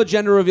love a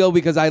gender reveal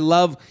because I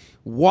love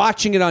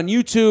watching it on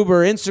YouTube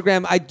or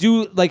Instagram.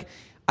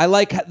 I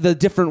like the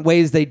different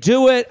ways they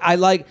do it.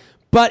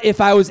 But if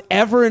I was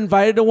ever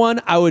invited to one,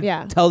 I would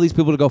tell these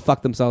people to go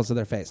fuck themselves to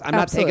their face. I'm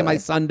not taking my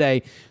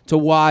Sunday to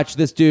watch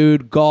this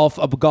dude golf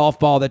a golf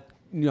ball that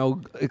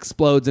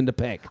explodes into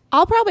pink.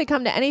 I'll probably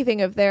come to anything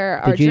if there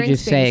are Did you drinks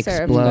just being say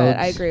served. explodes? But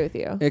I agree with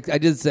you. I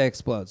did say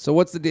explode. So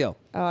what's the deal?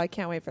 Oh, I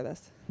can't wait for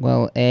this.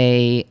 Well,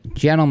 a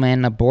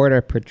gentleman, a border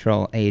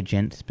patrol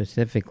agent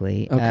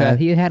specifically, Okay.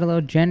 he had a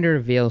little gender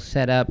reveal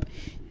set up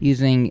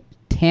using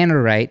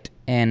tannerite,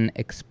 an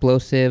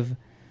explosive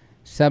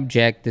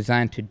subject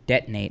designed to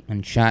detonate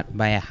when shot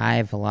by a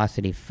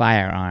high-velocity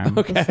firearm.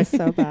 This is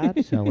so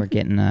bad. So we're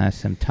getting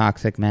some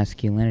toxic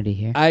masculinity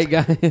here. I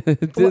got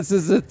this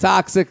is a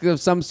toxic of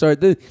some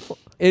sort. It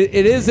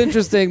is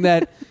interesting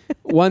that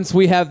once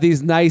we have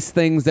these nice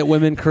things that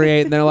women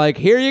create, and they're like,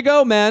 "Here you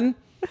go, men."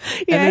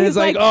 And then it's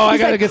like, I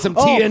got to get some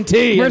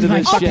TNT where's into my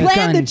this I'll shit.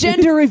 plan the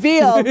gender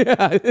reveal.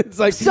 Yeah, it's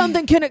like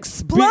Something can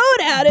explode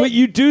at it. But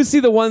you do see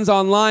the ones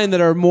online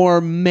that are more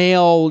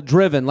male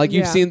driven. Like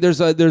you've Yeah. seen there's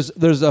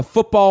a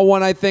football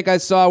one I think I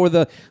saw where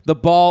the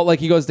ball, like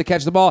he goes to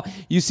catch the ball.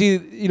 You see,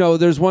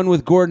 there's one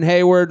with Gordon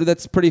Hayward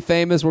that's pretty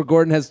famous where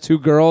Gordon has 2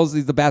 girls.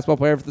 He's the basketball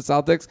player for the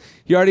Celtics.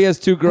 He already has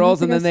 2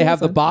 girls, and think then I've they seen have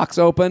the some. box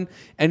open,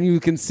 and you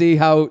can see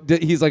how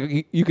he's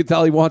like, you could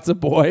tell he wants a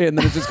boy, and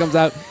then it just comes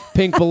out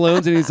pink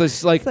balloons, and he's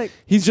just like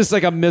he's just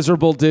like a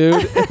miserable dude.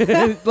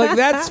 Like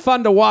that's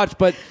fun to watch.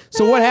 But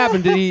so what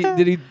happened? Did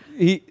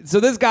he? So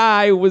this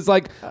guy was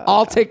like,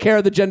 I'll take care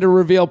of the gender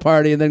reveal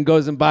party, and then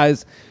goes and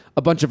buys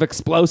a bunch of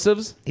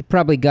explosives. He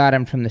probably got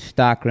him from the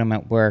stockroom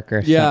at work or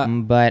Yeah.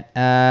 something, but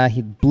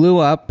he blew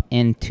up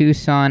in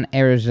Tucson,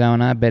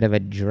 Arizona, a bit of a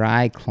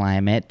dry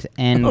climate,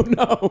 and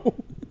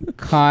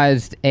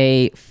caused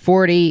a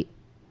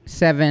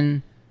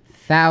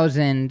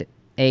 47,000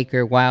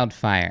 acre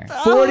wildfire.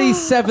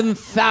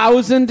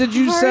 47,000, did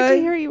you Hard say?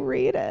 to hear you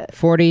read it.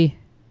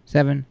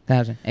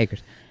 47,000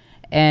 acres.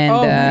 And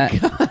Oh my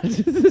God.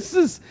 This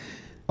is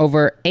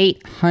over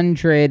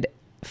 800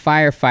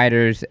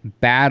 firefighters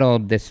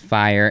battled this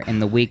fire in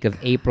the week of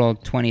April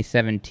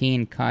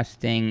 2017,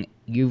 costing,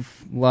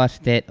 you've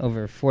lost it,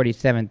 over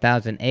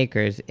 47,000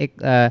 acres.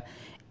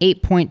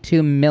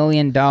 $8.2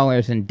 million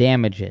in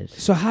damages.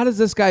 so how does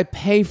this guy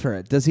pay for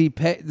it? Does he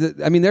pay?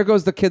 I mean, there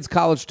goes the kid's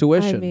college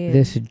tuition. I mean,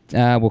 This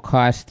will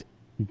cost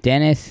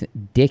Dennis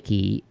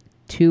Dickey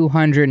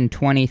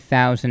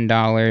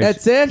 $220,000.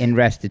 That's it? In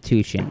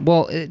restitution.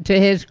 Well, to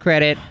his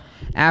credit,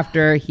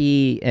 after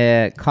he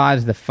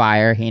caused the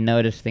fire, he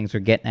noticed things were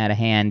getting out of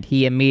hand.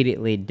 He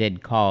immediately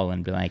did call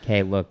and be like,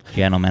 "Hey, look,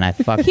 gentlemen, I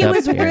fucked he up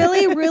was here."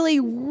 really, really,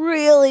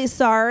 really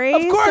sorry.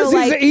 Of course, So,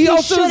 he's- he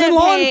also is in shouldn't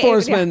law pay-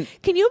 enforcement. Yeah.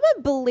 Can you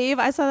believe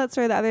I saw that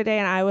story the other day,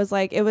 and I was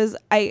like, it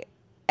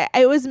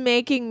was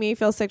making me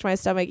feel sick to my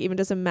stomach, even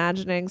just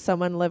imagining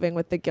someone living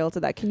with the guilt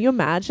of that. Can you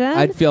imagine?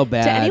 I'd feel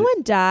bad. Did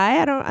anyone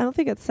die? I don't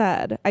think it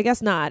said. I guess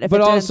not. If But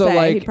it didn't also, say,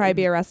 like, he'd probably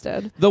be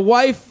arrested. The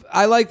wife,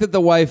 I like that the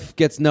wife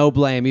gets no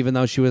blame, even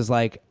though she was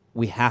like,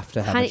 we have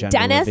to have a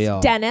gender reveal.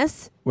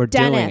 Dennis, We're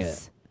doing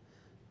it.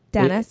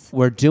 Dennis.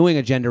 We're doing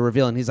a gender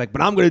reveal. And he's like,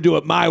 but I'm going to do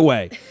it my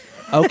way.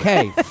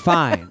 Okay,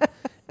 fine.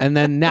 And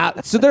then now,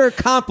 so they're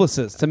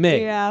accomplices to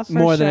me Yeah, for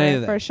more sure, than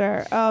anything. for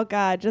sure. Oh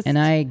God, just And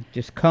I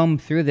just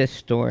combed through this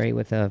story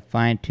with a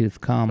fine-tooth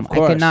comb. I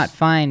course. could not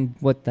find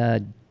what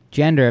the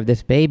gender of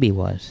this baby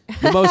was.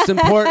 The most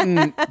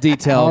important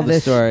detail All of the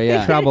this story.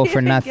 Yeah. trouble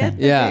for nothing.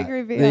 Yeah, big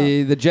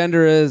reveal. the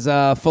gender is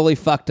fully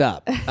fucked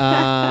up.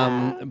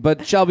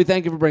 But Shelby,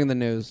 thank you for bringing the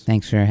news.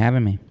 Thanks for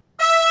having me.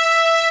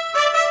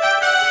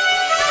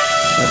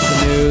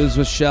 That's the news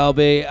with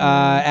Shelby.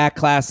 At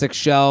Classic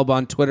Shelb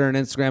on Twitter and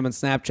Instagram and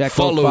Snapchat.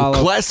 Go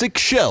Follow Classic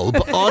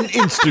Shelb on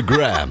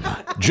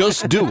Instagram.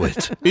 Just do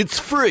it. It's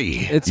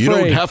free. You free.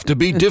 don't have to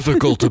be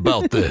difficult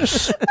about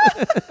this.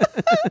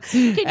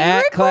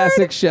 At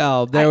Classic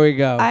Shelb. There we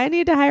go. I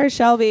need to hire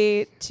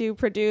Shelby to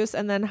produce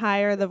and then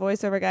hire the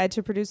voiceover guy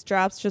to produce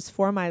drops just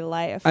for my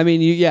life. I mean,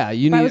 you if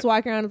need. I was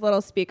walking around with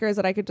little speakers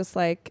that I could just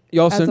like.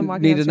 You also as I'm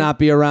walking need down to the not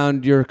be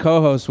around your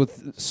co-host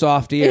with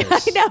soft ears.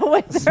 street. I know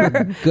with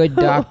her. Good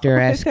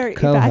doctor-esque with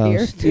her bad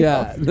ears, co-host. too.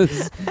 Yeah.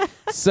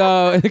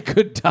 So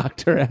good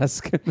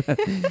doctor-esque.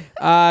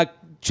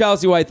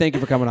 Chelsea White, thank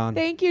you for coming on.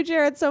 Thank you,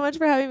 Jared, so much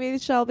for having me,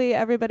 Shelby.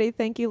 Everybody,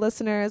 thank you,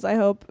 listeners. I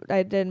hope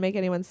I didn't make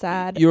anyone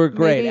sad. You were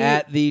great. Maybe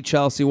At the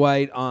Chelsea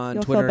White on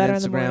you'll Twitter feel better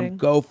and in the Instagram. morning.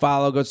 Go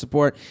follow, go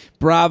support.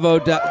 Bravo.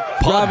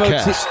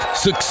 Podcast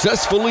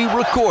successfully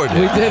recorded.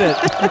 We did it.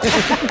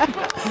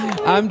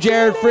 I'm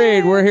Jared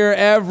Freed. We're here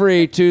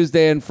every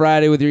Tuesday and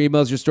Friday with your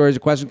emails, your stories, your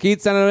questions. Keep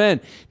sending them in.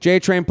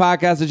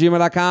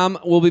 JTrainPodcast@gmail.com.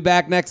 We'll be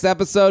back next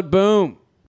episode. Boom.